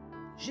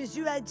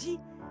 Jésus a dit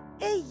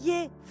 «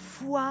 Ayez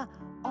foi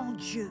en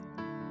Dieu »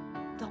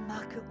 dans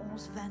Marc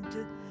 11,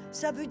 22.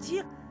 Ça veut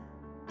dire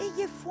 «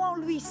 Ayez foi en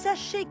lui,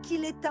 sachez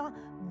qu'il est un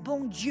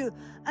bon Dieu,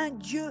 un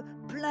Dieu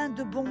plein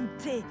de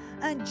bonté,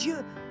 un Dieu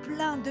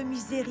plein de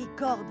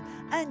miséricorde,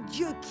 un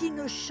Dieu qui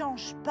ne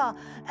change pas,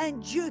 un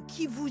Dieu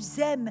qui vous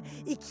aime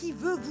et qui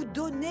veut vous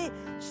donner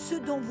ce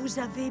dont vous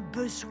avez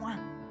besoin. »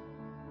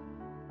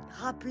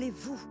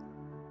 Rappelez-vous,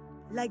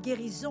 la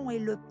guérison est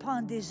le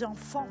pain des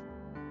enfants.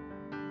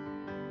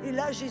 Et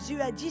là,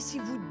 Jésus a dit, si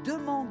vous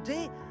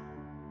demandez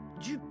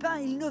du pain,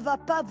 il ne va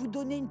pas vous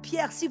donner une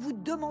pierre. Si vous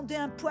demandez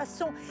un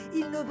poisson,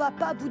 il ne va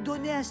pas vous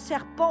donner un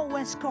serpent ou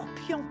un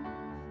scorpion,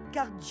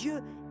 car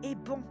Dieu est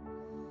bon.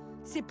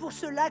 C'est pour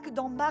cela que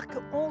dans Marc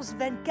 11,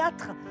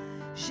 24,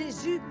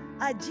 Jésus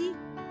a dit,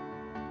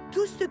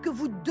 tout ce que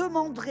vous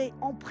demanderez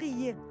en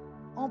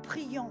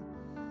priant,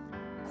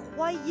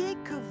 croyez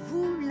que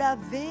vous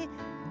l'avez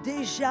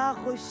déjà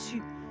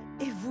reçu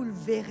et vous le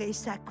verrez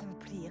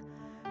s'accomplir.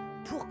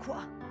 Pourquoi?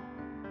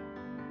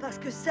 Parce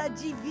que sa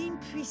divine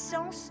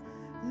puissance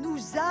nous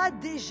a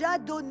déjà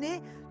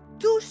donné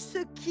tout ce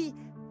qui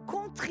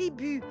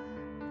contribue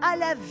à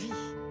la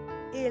vie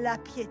et la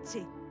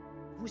piété.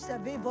 Vous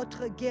savez,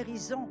 votre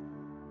guérison,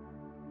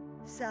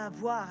 ça a à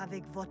voir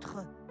avec votre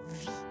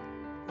vie,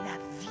 la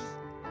vie.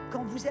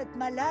 Quand vous êtes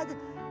malade,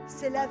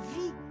 c'est la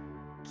vie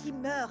qui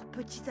meurt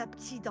petit à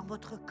petit dans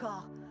votre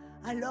corps.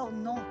 Alors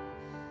non,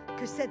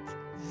 que cette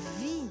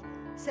vie,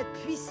 cette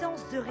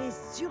puissance de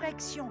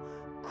résurrection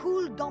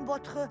coule dans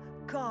votre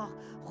corps.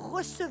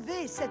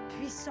 Recevez cette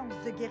puissance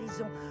de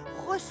guérison.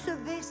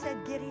 Recevez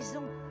cette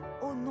guérison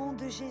au nom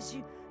de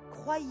Jésus.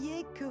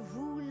 Croyez que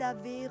vous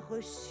l'avez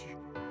reçue.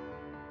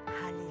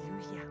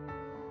 Alléluia.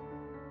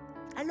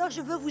 Alors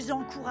je veux vous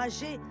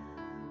encourager.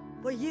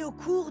 Voyez, au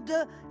cours de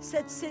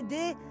cette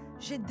CD,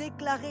 j'ai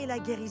déclaré la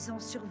guérison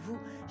sur vous.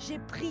 J'ai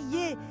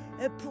prié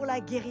pour la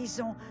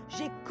guérison.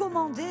 J'ai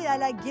commandé à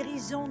la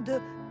guérison de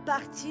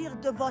partir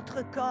de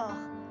votre corps.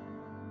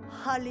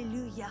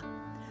 Alléluia.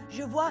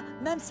 Je vois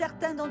même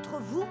certains d'entre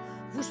vous,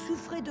 vous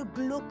souffrez de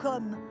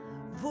glaucome.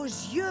 Vos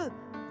yeux,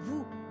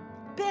 vous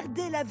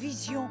perdez la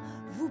vision.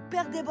 Vous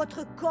perdez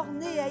votre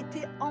cornée, a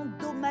été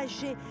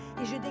endommagé.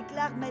 Et je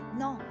déclare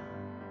maintenant,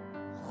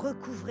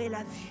 recouvrez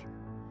la vue.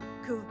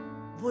 Que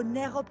vos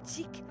nerfs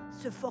optiques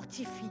se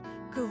fortifient,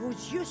 que vos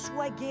yeux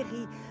soient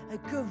guéris,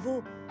 que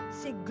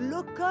ces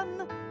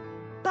glaucomes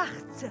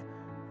partent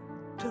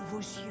de vos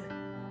yeux,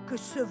 que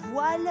ce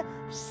voile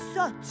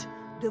saute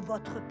de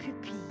votre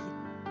pupille.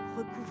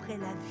 Recouvrez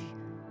la vue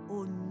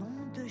au nom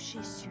de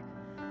Jésus,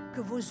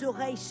 que vos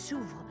oreilles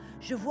s'ouvrent.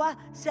 Je vois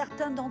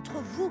certains d'entre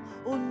vous,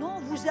 au nom,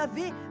 vous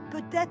avez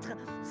peut-être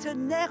ce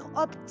nerf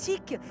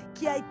optique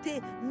qui a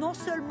été non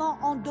seulement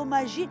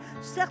endommagé,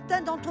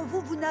 certains d'entre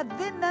vous, vous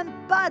n'avez même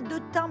pas de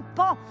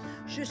tympan.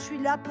 Je suis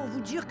là pour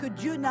vous dire que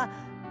Dieu n'a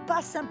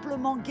pas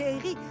simplement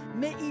guéri,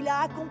 mais il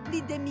a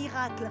accompli des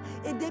miracles.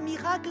 Et des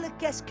miracles,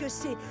 qu'est-ce que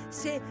c'est?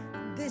 C'est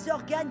des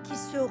organes qui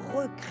se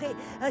recréent.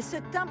 Ce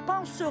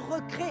tympan se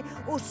recrée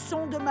au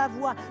son de ma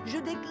voix. Je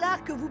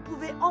déclare que vous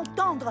pouvez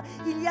entendre.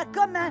 Il y a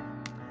comme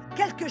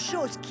quelque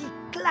chose qui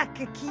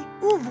claque, qui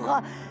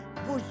ouvre.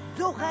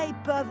 Vos oreilles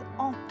peuvent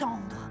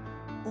entendre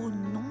au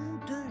nom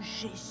de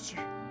Jésus.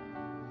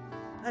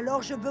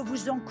 Alors je veux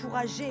vous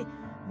encourager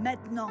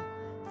maintenant.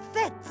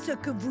 Faites ce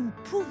que vous ne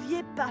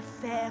pouviez pas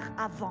faire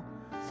avant.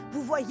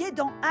 Vous voyez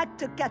dans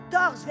Actes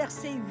 14,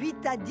 versets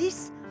 8 à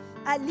 10,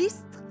 à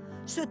Lystre,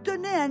 se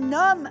tenait un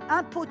homme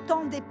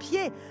impotent des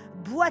pieds,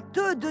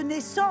 boiteux de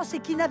naissance et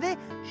qui n'avait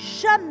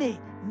jamais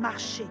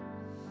marché.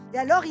 Et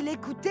alors il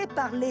écoutait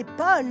parler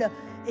Paul,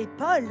 et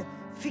Paul,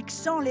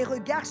 fixant les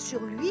regards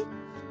sur lui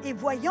et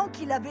voyant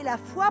qu'il avait la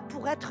foi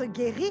pour être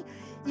guéri,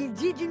 il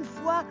dit d'une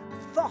voix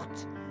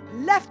forte,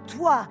 «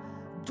 Lève-toi,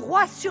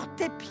 droit sur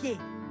tes pieds !»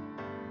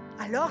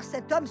 Alors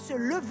cet homme se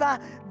leva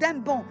d'un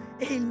bond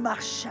et il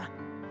marcha.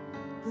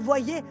 Vous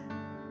voyez,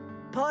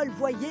 Paul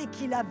voyait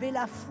qu'il avait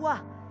la foi.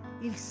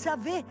 Il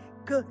savait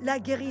que la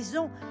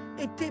guérison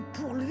était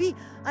pour lui.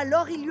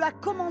 Alors il lui a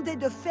commandé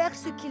de faire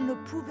ce qu'il ne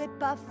pouvait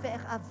pas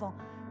faire avant.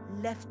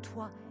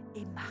 Lève-toi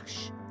et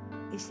marche.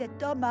 Et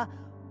cet homme a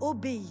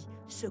obéi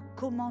ce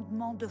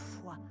commandement de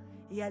foi.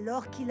 Et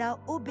alors qu'il a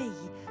obéi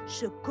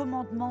ce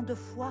commandement de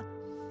foi,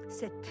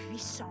 cette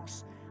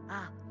puissance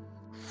a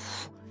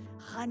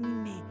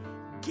ranimé,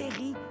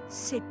 guéri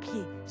ses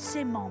pieds,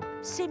 ses membres,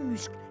 ses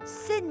muscles,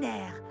 ses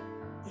nerfs.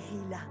 Et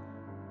il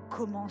a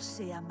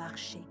commencé à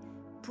marcher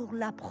pour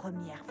la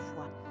première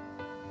fois.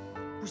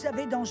 Vous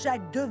savez, dans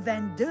Jacques 2,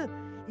 22,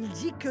 il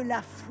dit que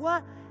la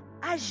foi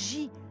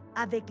agit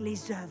avec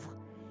les œuvres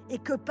et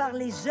que par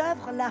les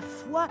œuvres, la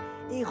foi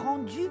est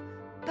rendue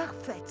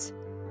parfaite.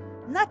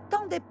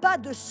 N'attendez pas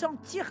de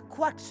sentir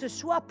quoi que ce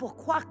soit pour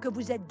croire que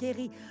vous êtes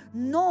guéri.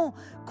 Non,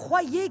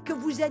 croyez que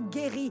vous êtes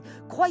guéri.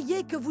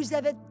 Croyez que vous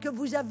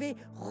avez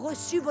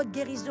reçu votre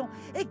guérison.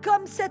 Et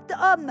comme cet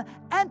homme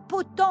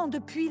impotent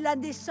depuis la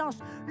naissance,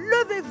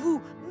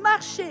 levez-vous,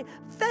 marchez,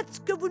 faites ce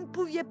que vous ne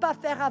pouviez pas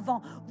faire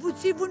avant.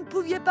 Si vous ne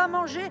pouviez pas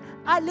manger,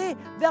 allez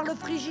vers le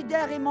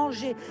frigidaire et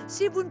mangez.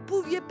 Si vous ne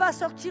pouviez pas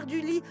sortir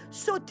du lit,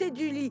 sautez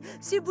du lit.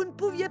 Si vous ne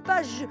pouviez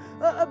pas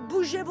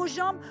bouger vos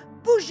jambes,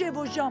 bougez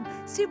vos jambes.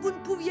 Si vous ne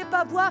pouviez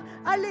pas voir,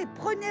 allez,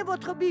 prenez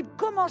votre Bible,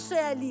 commencez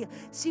à lire.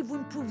 Si vous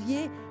ne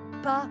pouviez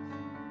pas,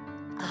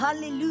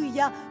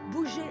 alléluia,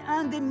 bouger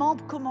un des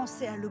membres,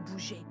 commencez à le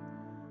bouger.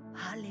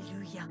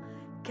 Alléluia,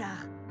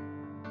 car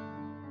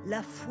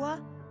la foi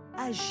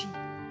agit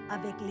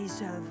avec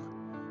les œuvres.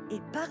 Et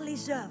par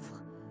les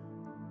œuvres,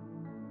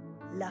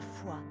 la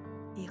foi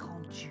est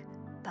rendue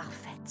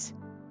parfaite.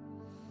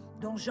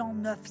 Dans Jean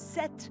 9,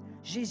 7,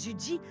 Jésus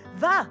dit, «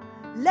 Va,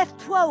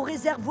 lève-toi au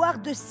réservoir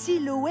de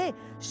Siloé »,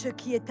 ce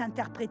qui est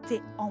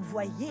interprété «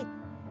 envoyé ».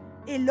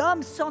 Et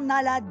l'homme s'en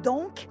alla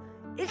donc,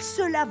 il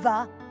se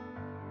lava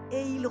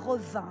et il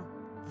revint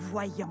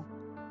voyant.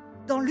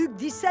 Dans Luc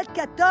 17,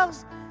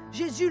 14,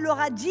 Jésus leur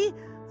a dit,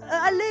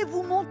 « Allez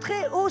vous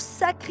montrer au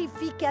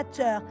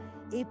sacrificateur ».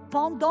 Et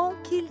pendant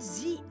qu'ils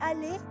y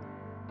allaient,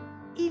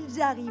 il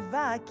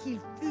arriva qu'ils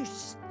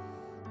fussent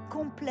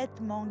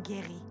complètement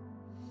guéris.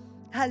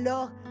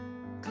 Alors,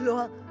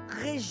 gloire,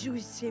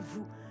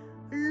 réjouissez-vous,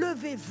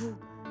 levez-vous,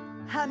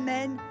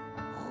 amen,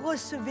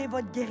 recevez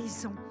votre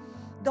guérison.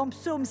 Dans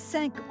Psaume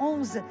 5,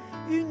 11,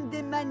 une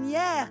des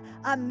manières,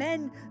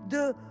 amen,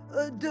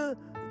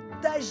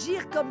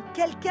 d'agir comme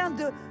quelqu'un,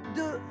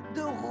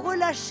 de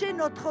relâcher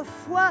notre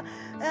foi,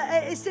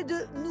 et c'est de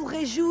nous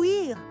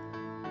réjouir.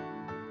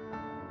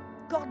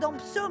 Car dans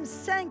Psaume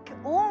 5,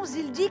 11,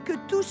 il dit que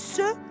tous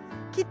ceux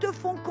qui te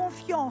font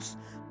confiance,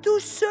 tous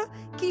ceux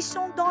qui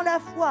sont dans la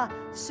foi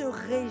se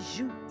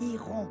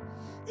réjouiront.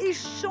 Ils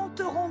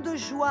chanteront de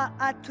joie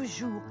à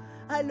toujours.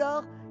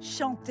 Alors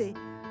chantez,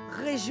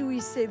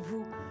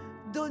 réjouissez-vous,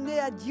 donnez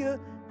à Dieu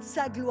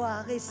sa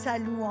gloire et sa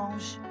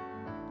louange.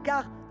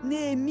 Car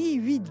Néhémie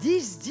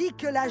 8,10 dit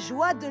que la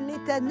joie de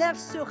l'Éternel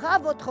sera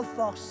votre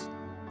force.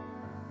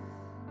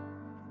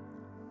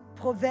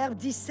 Proverbe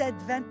 17,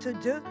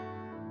 22,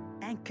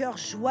 un cœur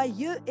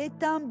joyeux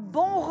est un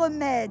bon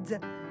remède.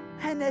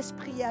 Un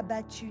esprit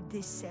abattu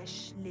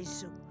dessèche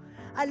les eaux.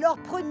 Alors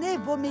prenez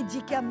vos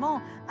médicaments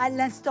à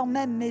l'instant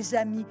même, mes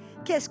amis.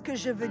 Qu'est-ce que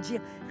je veux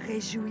dire?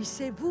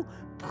 Réjouissez-vous,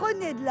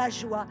 prenez de la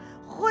joie,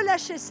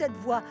 relâchez cette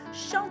voix,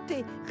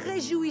 chantez,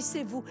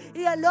 réjouissez-vous.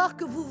 Et alors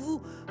que vous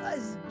vous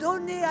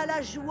donnez à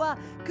la joie,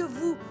 que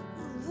vous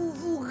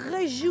vous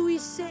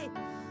réjouissez,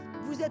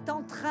 vous êtes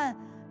en train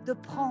de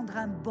prendre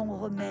un bon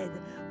remède.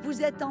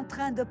 Vous êtes en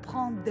train de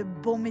prendre de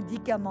bons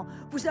médicaments.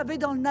 Vous savez,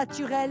 dans le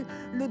naturel,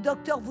 le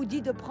docteur vous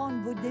dit de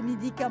prendre des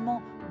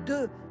médicaments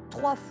 2,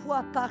 3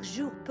 fois par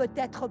jour,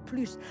 peut-être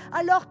plus.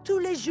 Alors, tous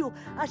les jours,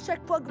 à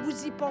chaque fois que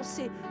vous y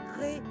pensez,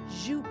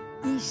 réjouissez-vous.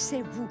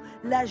 Réjouissez-vous.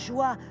 La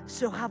joie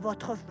sera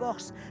votre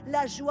force.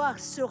 La joie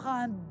sera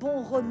un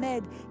bon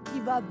remède qui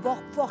va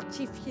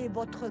fortifier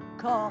votre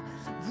corps,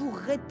 vous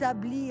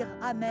rétablir,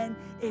 amen,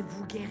 et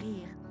vous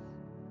guérir.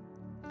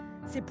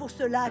 C'est pour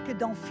cela que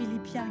dans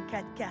Philippiens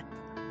 4:4,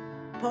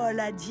 Paul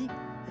a dit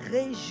 «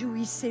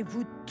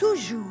 Réjouissez-vous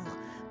toujours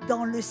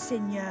dans le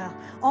Seigneur. »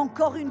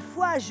 Encore une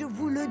fois, je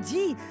vous le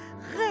dis,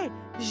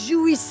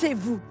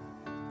 réjouissez-vous.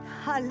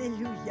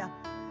 Alléluia.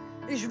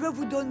 Et je veux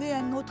vous donner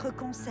un autre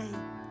conseil.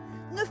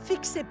 Ne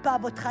fixez pas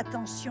votre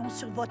attention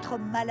sur votre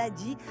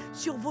maladie,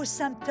 sur vos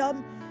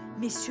symptômes,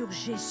 mais sur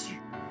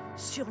Jésus,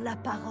 sur la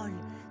parole,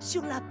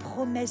 sur la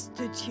promesse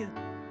de Dieu.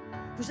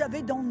 Vous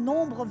avez dans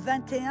Nombre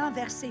 21,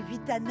 versets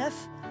 8 à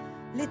 9,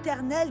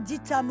 l'Éternel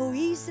dit à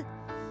Moïse,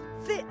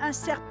 « Fais un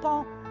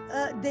serpent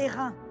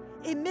d'airain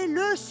et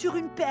mets-le sur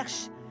une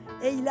perche,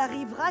 et il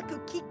arrivera que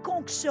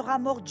quiconque sera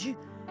mordu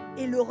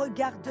et le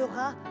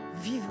regardera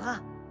vivra. »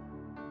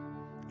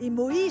 Et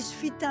Moïse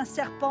fit un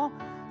serpent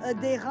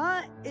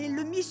d'airain et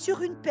le mit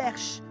sur une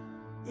perche.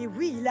 Et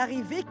oui, il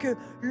arrivait que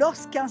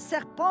lorsqu'un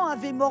serpent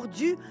avait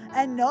mordu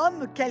un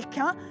homme,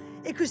 quelqu'un,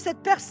 et que cette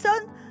personne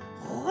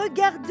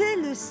regardait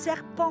le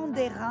serpent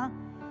d'airain,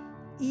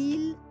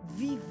 il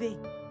vivait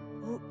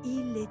ou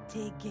il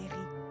était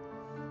guéri.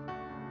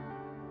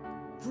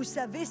 Vous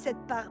savez, cette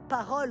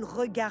parole «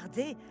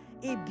 regarder »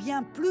 est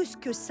bien plus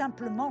que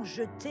simplement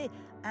jeter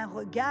un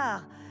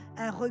regard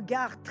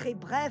très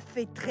bref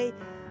et très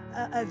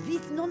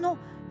vite. Non, non,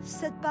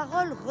 cette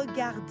parole «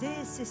 regarder »,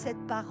 c'est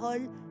cette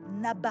parole «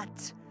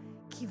 nabat »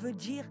 qui veut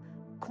dire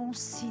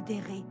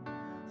considérer,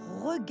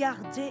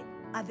 regarder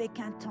avec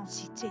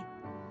intensité.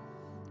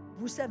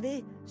 Vous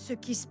savez ce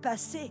qui se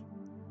passait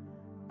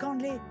quand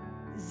les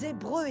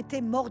Hébreux étaient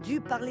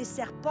mordus par les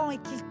serpents et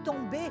qu'ils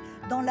tombaient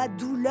dans la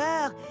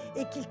douleur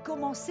et qu'ils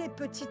commençaient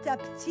petit à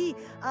petit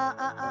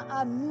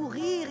à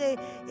mourir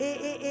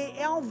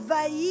et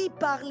envahis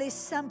par les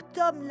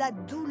symptômes, la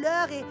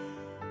douleur et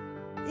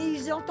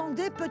ils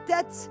entendaient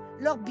peut-être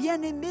leur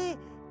bien-aimé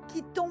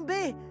qui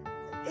tombait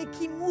et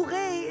qui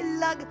mourait,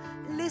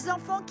 les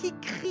enfants qui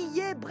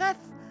criaient, bref,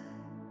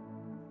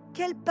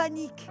 quelle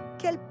panique,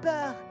 quelle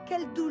peur,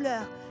 quelle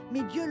douleur.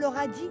 Mais Dieu leur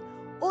a dit,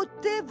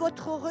 ôtez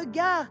votre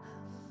regard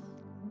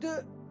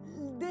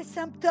des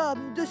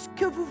symptômes, de ce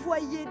que vous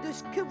voyez, de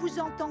ce que vous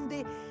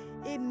entendez,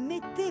 et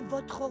mettez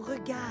votre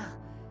regard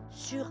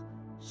sur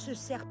ce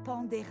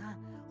serpent d'airain.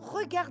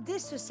 Regardez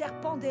ce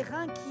serpent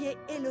d'airain qui est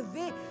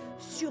élevé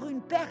sur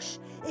une perche,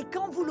 et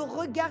quand vous le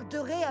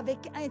regarderez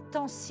avec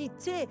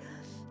intensité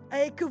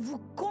et que vous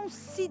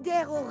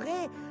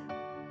considérerez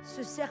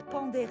ce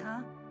serpent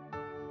d'airain,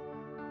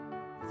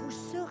 vous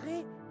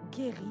serez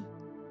guéri,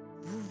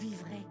 vous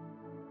vivrez.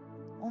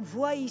 On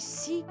voit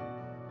ici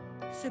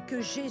ce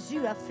que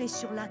Jésus a fait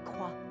sur la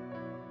croix.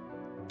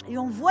 Et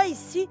on voit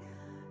ici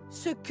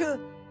ce que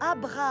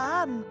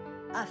Abraham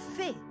a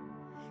fait.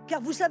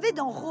 Car vous savez,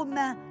 dans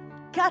Romains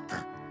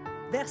 4,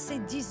 versets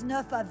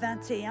 19 à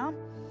 21,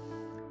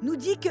 nous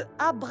dit que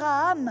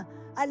Abraham,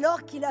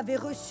 alors qu'il avait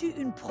reçu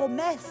une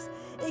promesse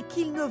et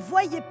qu'il ne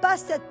voyait pas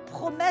cette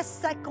promesse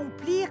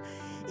s'accomplir,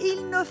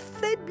 il ne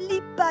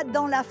faiblit pas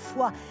dans la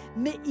foi,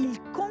 mais il ne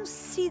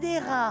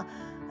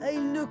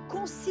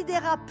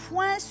considéra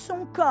point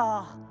son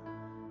corps,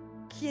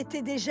 qui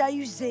était déjà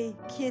usé,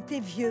 qui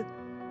était vieux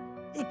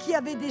et qui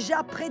avait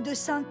déjà près de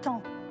 100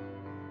 ans.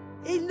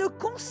 Et il ne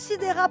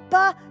considéra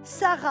pas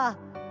Sarah,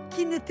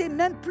 qui n'était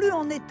même plus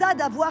en état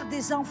d'avoir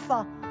des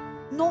enfants.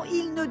 Non,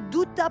 il ne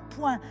douta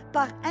point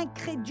par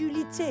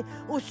incrédulité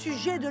au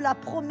sujet de la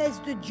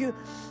promesse de Dieu,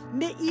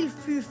 mais il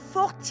fut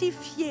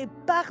fortifié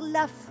par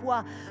la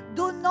foi,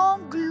 donnant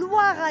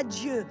gloire à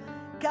Dieu,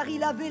 car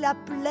il avait la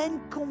pleine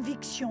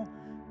conviction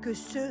que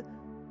ce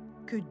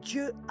que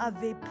Dieu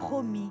avait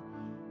promis,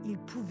 il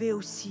pouvait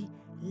aussi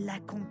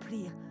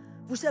l'accomplir.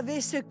 Vous savez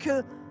ce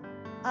que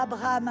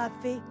Abraham a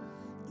fait?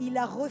 Il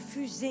a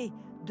refusé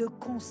de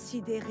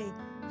considérer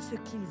ce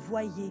qu'il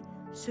voyait,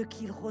 ce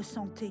qu'il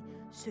ressentait,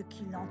 ce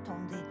qu'il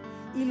entendait.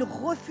 Il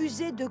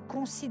refusait de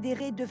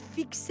considérer, de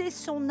fixer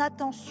son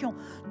attention,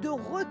 de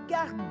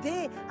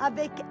regarder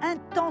avec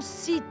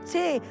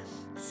intensité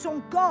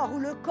son corps ou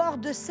le corps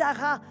de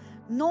Sarah.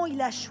 Non,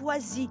 il a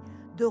choisi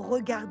de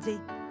regarder,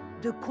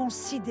 de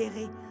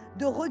considérer,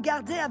 de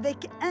regarder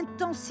avec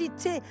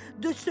intensité,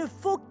 de se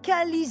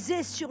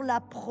focaliser sur la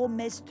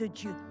promesse de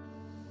Dieu.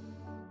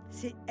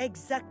 C'est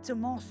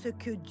exactement ce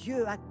que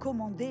Dieu a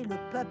commandé le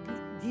peuple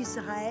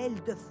d'Israël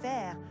de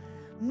faire.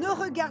 Ne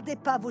regardez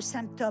pas vos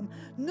symptômes,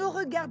 ne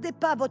regardez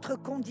pas votre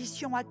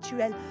condition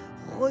actuelle,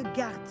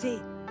 regardez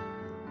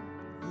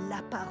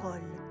la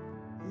parole,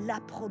 la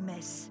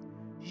promesse,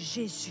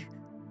 Jésus,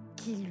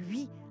 qui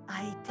lui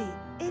a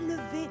été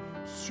élevé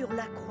sur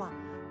la croix,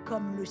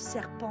 comme le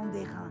serpent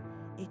d'airain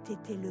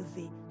était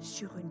élevé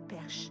sur une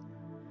perche.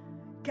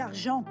 Car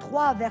Jean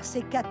 3,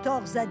 versets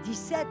 14 à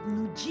 17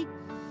 nous dit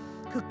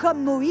que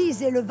comme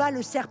Moïse éleva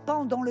le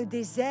serpent dans le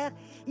désert,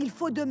 il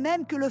faut de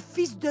même que le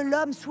Fils de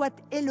l'homme soit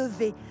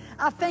élevé,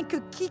 afin que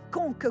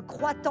quiconque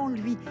croit en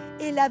lui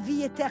ait la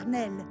vie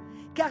éternelle.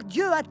 Car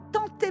Dieu a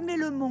tant aimé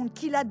le monde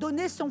qu'il a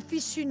donné son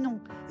Fils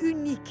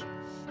unique,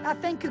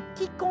 afin que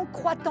quiconque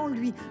croit en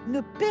lui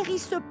ne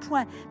périsse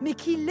point, mais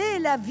qu'il ait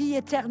la vie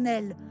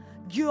éternelle.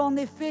 Dieu, en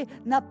effet,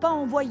 n'a pas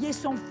envoyé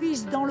son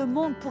Fils dans le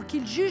monde pour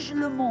qu'il juge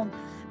le monde,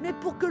 mais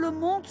pour que le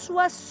monde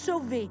soit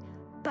sauvé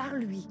par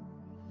lui.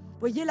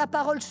 Voyez, la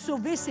parole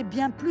sauver, c'est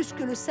bien plus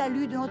que le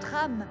salut de notre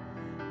âme.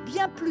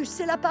 Bien plus,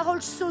 c'est la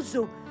parole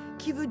sozo,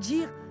 qui veut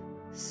dire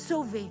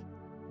sauver,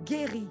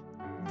 guérir,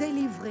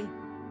 délivrer,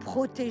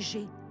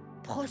 protéger,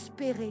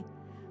 prospérer,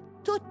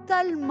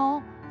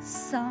 totalement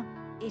sain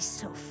et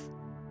sauf.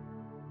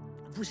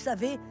 Vous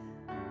savez,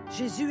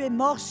 Jésus est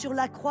mort sur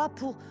la croix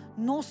pour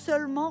non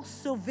seulement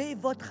sauver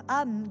votre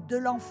âme de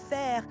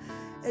l'enfer,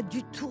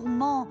 du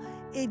tourment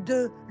et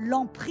de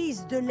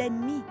l'emprise de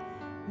l'ennemi,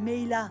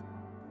 mais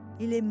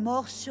il est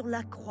mort sur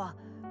la croix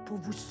pour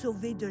vous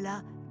sauver de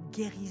la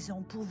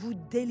guérison, pour vous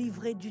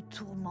délivrer du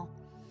tourment.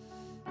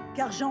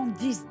 Car Jean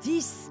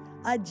 10,10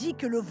 a dit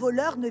que le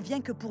voleur ne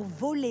vient que pour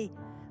voler,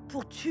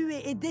 pour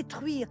tuer et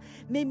détruire.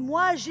 Mais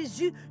moi,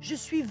 Jésus, je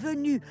suis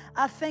venu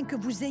afin que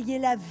vous ayez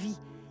la vie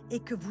et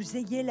que vous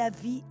ayez la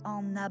vie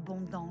en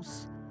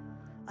abondance.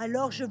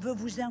 Alors je veux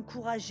vous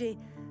encourager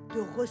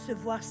de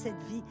recevoir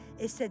cette vie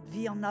et cette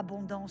vie en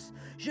abondance.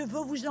 Je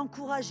veux vous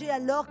encourager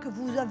alors que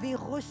vous avez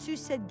reçu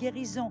cette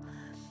guérison.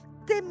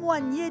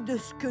 Témoignez de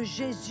ce que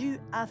Jésus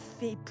a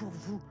fait pour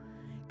vous,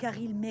 car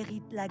il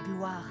mérite la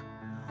gloire.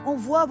 On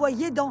voit,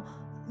 voyez, dans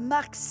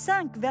Marc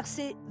 5,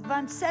 versets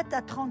 27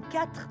 à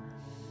 34,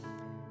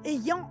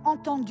 ayant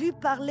entendu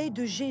parler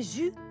de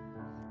Jésus,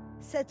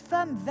 cette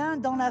femme vint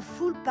dans la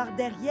foule par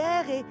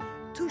derrière et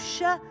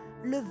toucha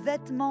le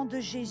vêtement de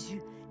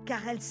Jésus, car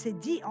elle s'est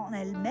dit en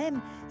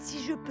elle-même, si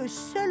je peux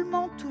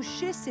seulement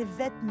toucher ses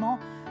vêtements,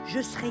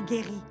 je serai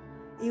guérie.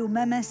 Et au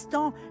même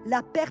instant,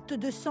 la perte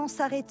de sang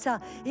s'arrêta,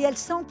 et elle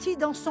sentit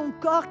dans son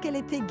corps qu'elle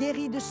était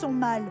guérie de son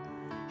mal.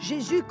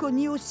 Jésus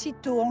connut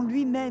aussitôt en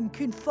lui-même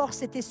qu'une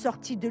force était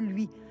sortie de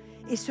lui,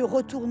 et se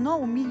retournant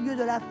au milieu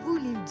de la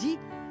foule, il dit,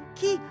 «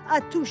 Qui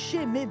a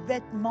touché mes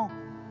vêtements ?»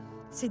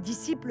 Ses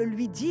disciples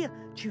lui dirent,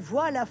 « Tu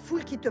vois la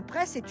foule qui te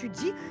presse et tu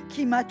dis, «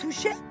 Qui m'a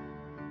touché ?»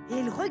 Et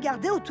il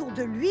regardait autour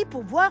de lui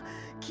pour voir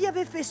qui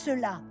avait fait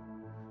cela.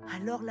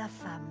 Alors la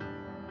femme,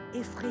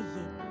 effrayée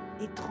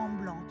et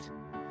tremblante,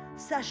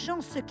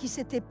 sachant ce qui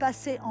s'était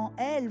passé en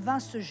elle, vint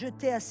se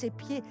jeter à ses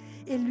pieds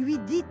et lui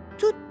dit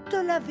toute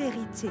la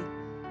vérité.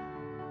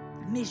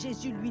 Mais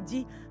Jésus lui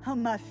dit, « Oh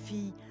ma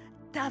fille,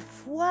 ta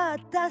foi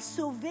t'a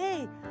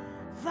sauvée.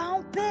 Va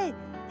en paix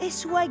et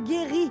sois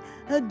guérie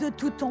de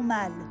tout ton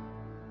mal. »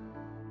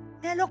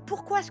 Mais alors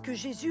pourquoi est-ce que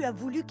Jésus a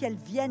voulu qu'elle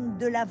vienne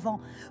de l'avant?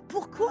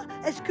 Pourquoi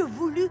est-ce que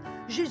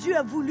Jésus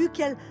a voulu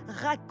qu'elle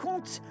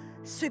raconte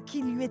ce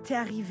qui lui était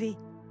arrivé?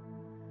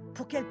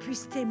 Pour qu'elle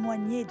puisse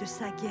témoigner de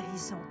sa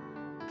guérison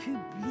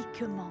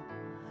publiquement.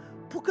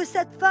 Pour que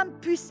cette femme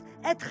puisse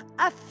être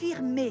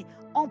affirmée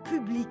en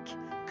public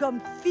comme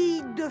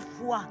fille de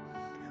foi.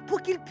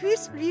 Pour qu'il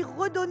puisse lui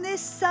redonner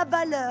sa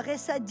valeur et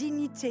sa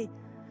dignité.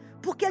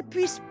 Pour qu'elle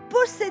puisse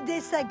posséder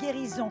sa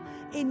guérison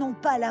et non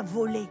pas la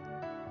voler.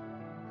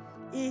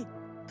 Et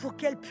pour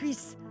qu'elle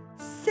puisse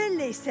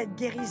sceller cette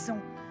guérison,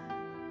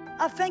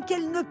 afin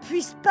qu'elle ne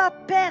puisse pas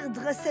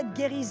perdre cette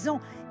guérison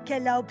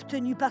qu'elle a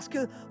obtenue. Parce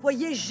que,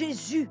 voyez,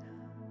 Jésus,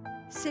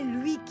 c'est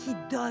lui qui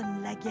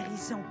donne la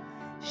guérison.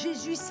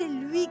 Jésus, c'est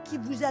lui qui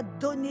vous a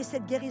donné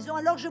cette guérison.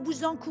 Alors je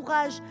vous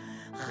encourage,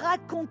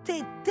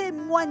 racontez,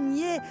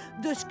 témoignez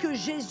de ce que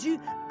Jésus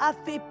a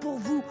fait pour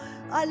vous.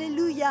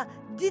 Alléluia.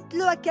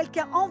 Dites-le à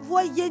quelqu'un,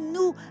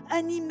 envoyez-nous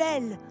un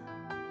email.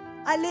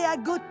 Allez à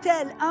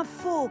Gotel,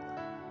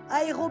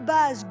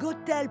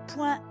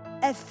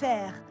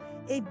 info@gotel.fr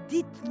et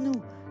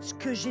dites-nous ce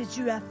que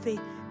Jésus a fait,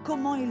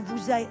 comment il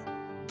vous a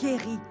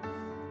guéri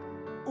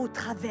au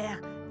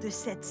travers de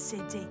cette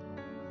CD.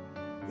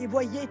 Et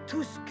voyez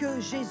tout ce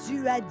que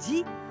Jésus a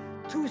dit,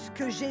 tout ce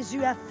que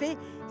Jésus a fait,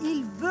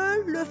 il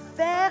veut le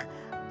faire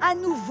à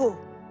nouveau.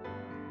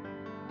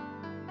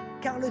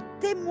 Car le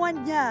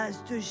témoignage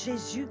de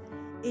Jésus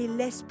est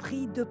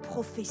l'esprit de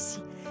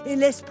prophétie. Et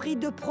l'esprit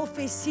de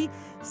prophétie,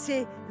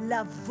 c'est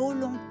la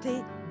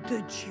volonté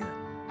de Dieu.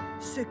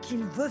 Ce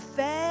qu'il veut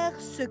faire,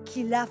 ce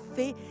qu'il a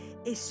fait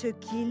et ce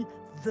qu'il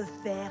veut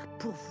faire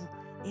pour vous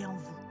et en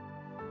vous.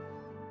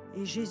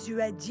 Et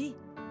Jésus a dit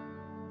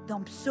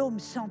dans Psaume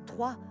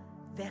 103,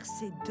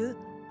 versets 2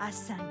 à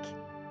 5,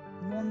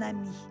 « Mon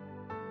ami,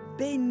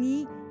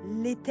 bénis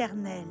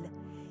l'Éternel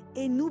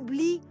et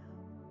n'oublie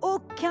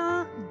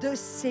aucun de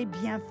ses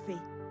bienfaits,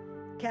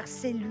 car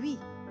c'est lui,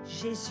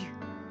 Jésus,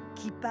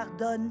 qui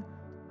pardonne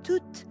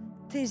toutes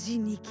tes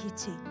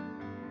iniquités.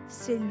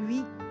 C'est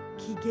lui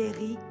qui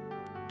guérit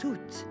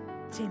toutes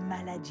tes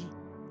maladies.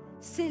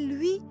 C'est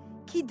lui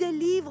qui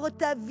délivre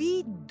ta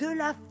vie de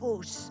la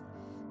fosse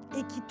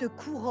et qui te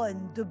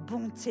couronne de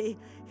bonté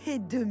et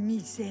de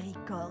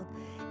miséricorde.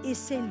 Et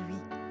c'est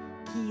lui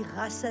qui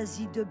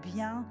rassasie de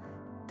bien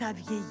ta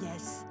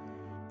vieillesse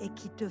et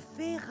qui te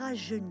fait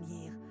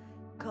rajeunir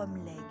comme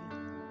l'aigle.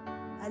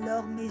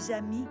 Alors, mes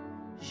amis,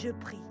 je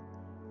prie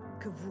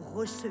que vous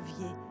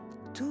receviez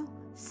tous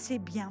ses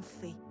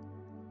bienfaits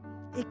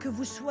et que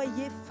vous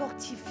soyez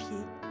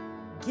fortifiés,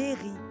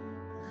 guéris,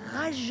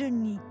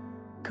 rajeunis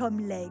comme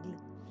l'aigle.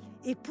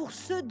 Et pour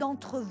ceux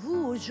d'entre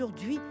vous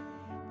aujourd'hui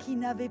qui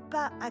n'avaient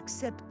pas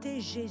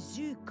accepté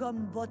Jésus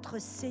comme votre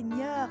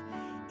Seigneur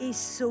et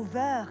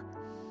Sauveur,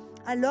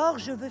 alors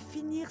je veux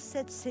finir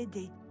cette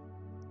CD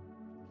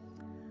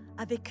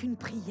avec une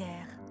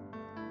prière.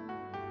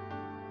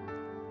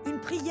 Une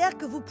prière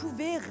que vous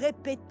pouvez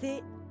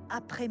répéter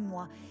après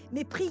moi.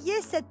 Mais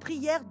priez cette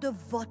prière de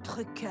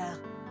votre cœur,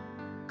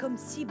 comme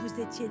si vous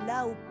étiez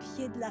là au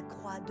pied de la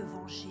croix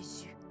devant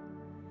Jésus.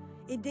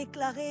 Et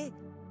déclarez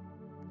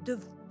de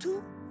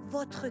tout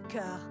votre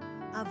cœur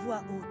à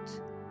voix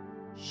haute: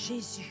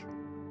 Jésus,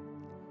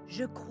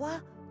 je crois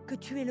que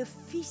tu es le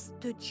Fils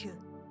de Dieu.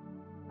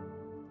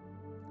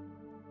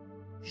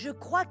 Je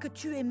crois que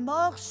tu es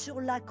mort sur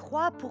la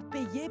croix pour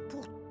payer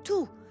pour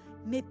tous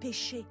mes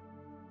péchés.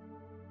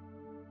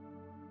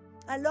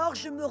 Alors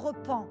je me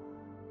repens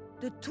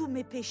de tous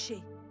mes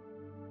péchés,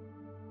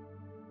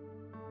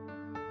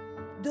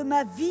 de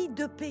ma vie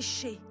de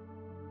péché,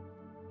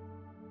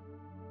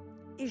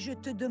 et je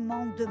te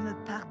demande de me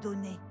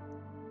pardonner.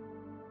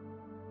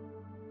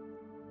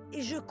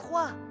 Et je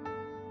crois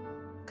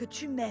que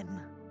tu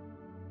m'aimes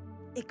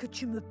et que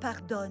tu me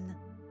pardonnes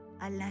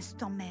à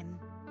l'instant même.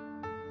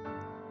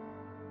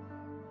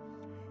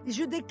 Et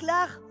je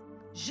déclare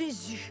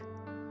Jésus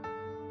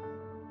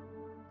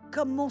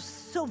comme mon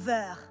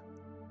Sauveur,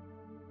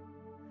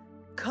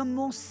 comme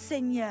mon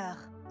Seigneur.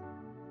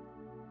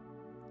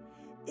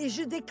 Et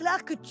je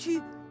déclare que tu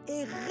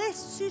es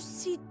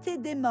ressuscité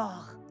des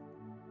morts.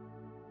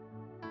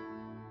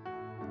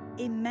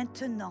 Et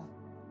maintenant,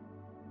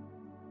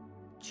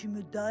 tu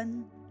me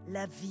donnes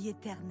la vie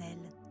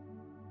éternelle.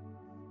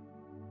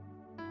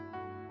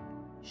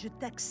 Je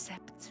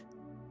t'accepte,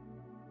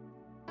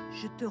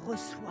 je te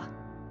reçois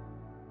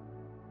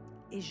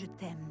et je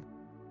t'aime.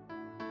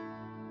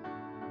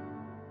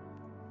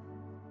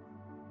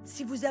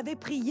 Si vous avez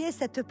prié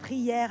cette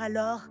prière,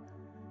 alors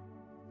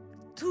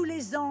tous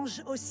les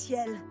anges au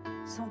ciel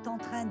sont en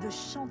train de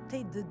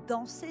chanter, de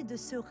danser, de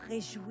se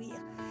réjouir,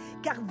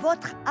 car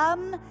votre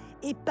âme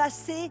est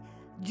passée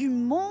du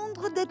monde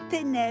des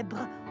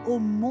ténèbres au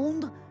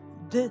monde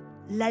de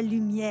la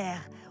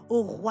lumière,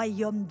 au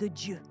royaume de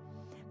Dieu.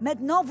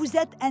 Maintenant, vous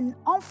êtes un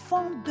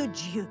enfant de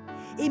Dieu.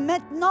 Et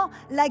maintenant,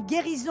 la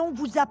guérison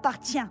vous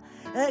appartient,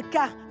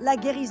 car la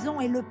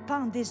guérison est le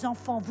pain des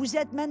enfants. Vous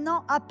êtes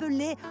maintenant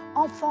appelés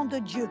enfants de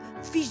Dieu,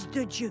 fils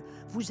de Dieu.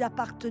 Vous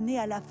appartenez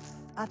à la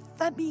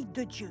famille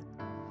de Dieu.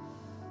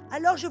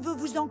 Alors, je veux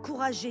vous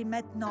encourager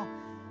maintenant.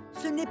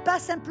 Ce n'est pas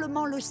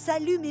simplement le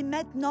salut, mais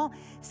maintenant,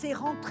 c'est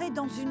rentrer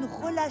dans une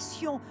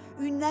relation,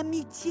 une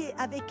amitié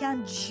avec un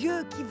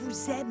Dieu qui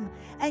vous aime,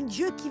 un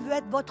Dieu qui veut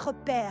être votre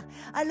Père.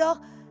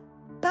 Alors,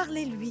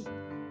 parlez-lui,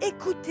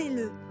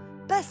 écoutez-le,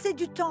 passez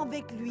du temps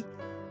avec lui,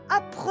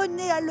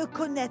 apprenez à le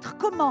connaître.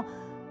 Comment?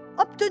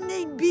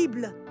 Obtenez une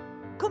Bible,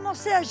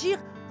 commencez à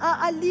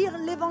lire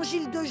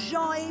l'évangile de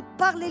Jean et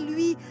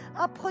parlez-lui,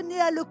 apprenez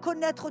à le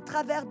connaître au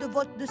travers de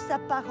sa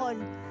parole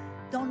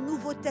dans le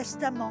Nouveau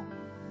Testament.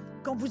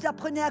 Quand vous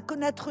apprenez à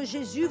connaître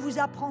Jésus, vous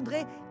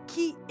apprendrez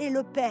qui est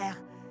le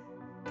Père,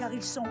 car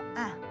ils sont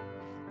un.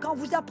 Quand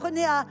vous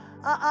apprenez à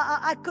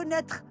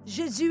connaître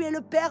Jésus et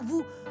le Père,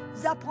 vous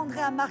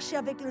apprendrez à marcher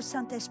avec le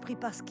Saint-Esprit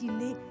parce qu'il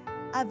est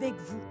avec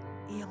vous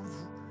et en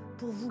vous,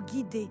 pour vous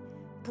guider,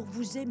 pour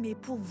vous aimer,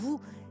 pour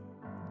vous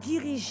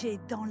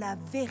diriger dans la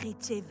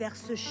vérité, vers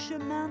ce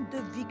chemin de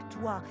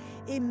victoire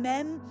et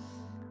même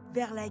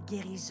vers la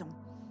guérison.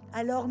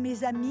 Alors,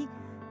 mes amis,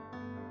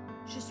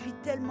 je suis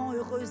tellement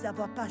heureuse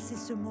d'avoir passé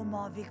ce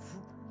moment avec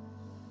vous.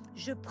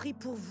 Je prie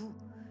pour vous,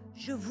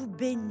 je vous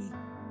bénis.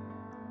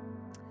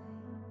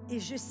 Et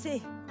je sais,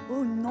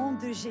 au nom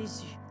de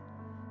Jésus,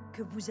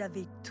 que vous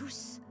avez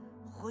tous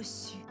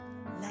reçu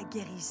la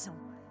guérison,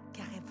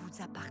 car elle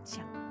vous appartient.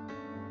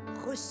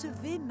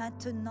 Recevez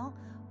maintenant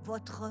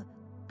votre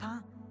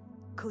pain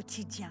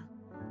quotidien.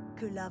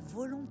 Que la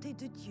volonté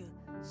de Dieu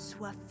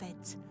soit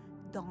faite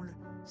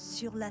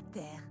sur la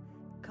terre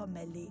comme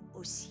elle est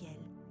au ciel.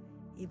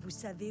 Et vous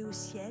savez, au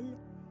ciel,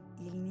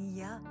 il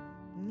n'y a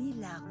ni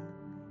larmes,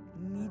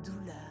 ni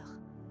douleur,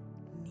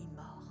 ni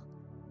mort.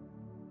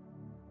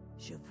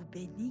 Je vous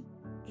bénis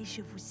et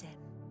je vous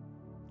aime.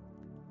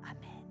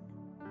 Amen.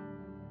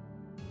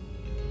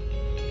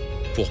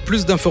 Pour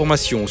plus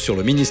d'informations sur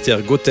le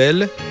ministère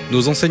Gotel,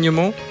 nos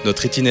enseignements,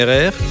 notre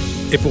itinéraire,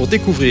 et pour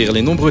découvrir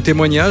les nombreux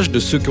témoignages de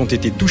ceux qui ont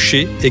été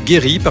touchés et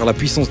guéris par la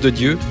puissance de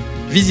Dieu,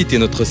 visitez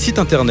notre site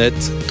internet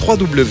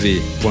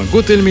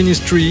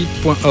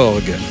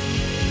www.gotelministry.org.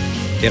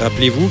 Et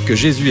rappelez-vous que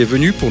Jésus est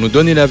venu pour nous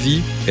donner la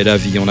vie et la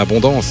vie en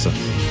abondance.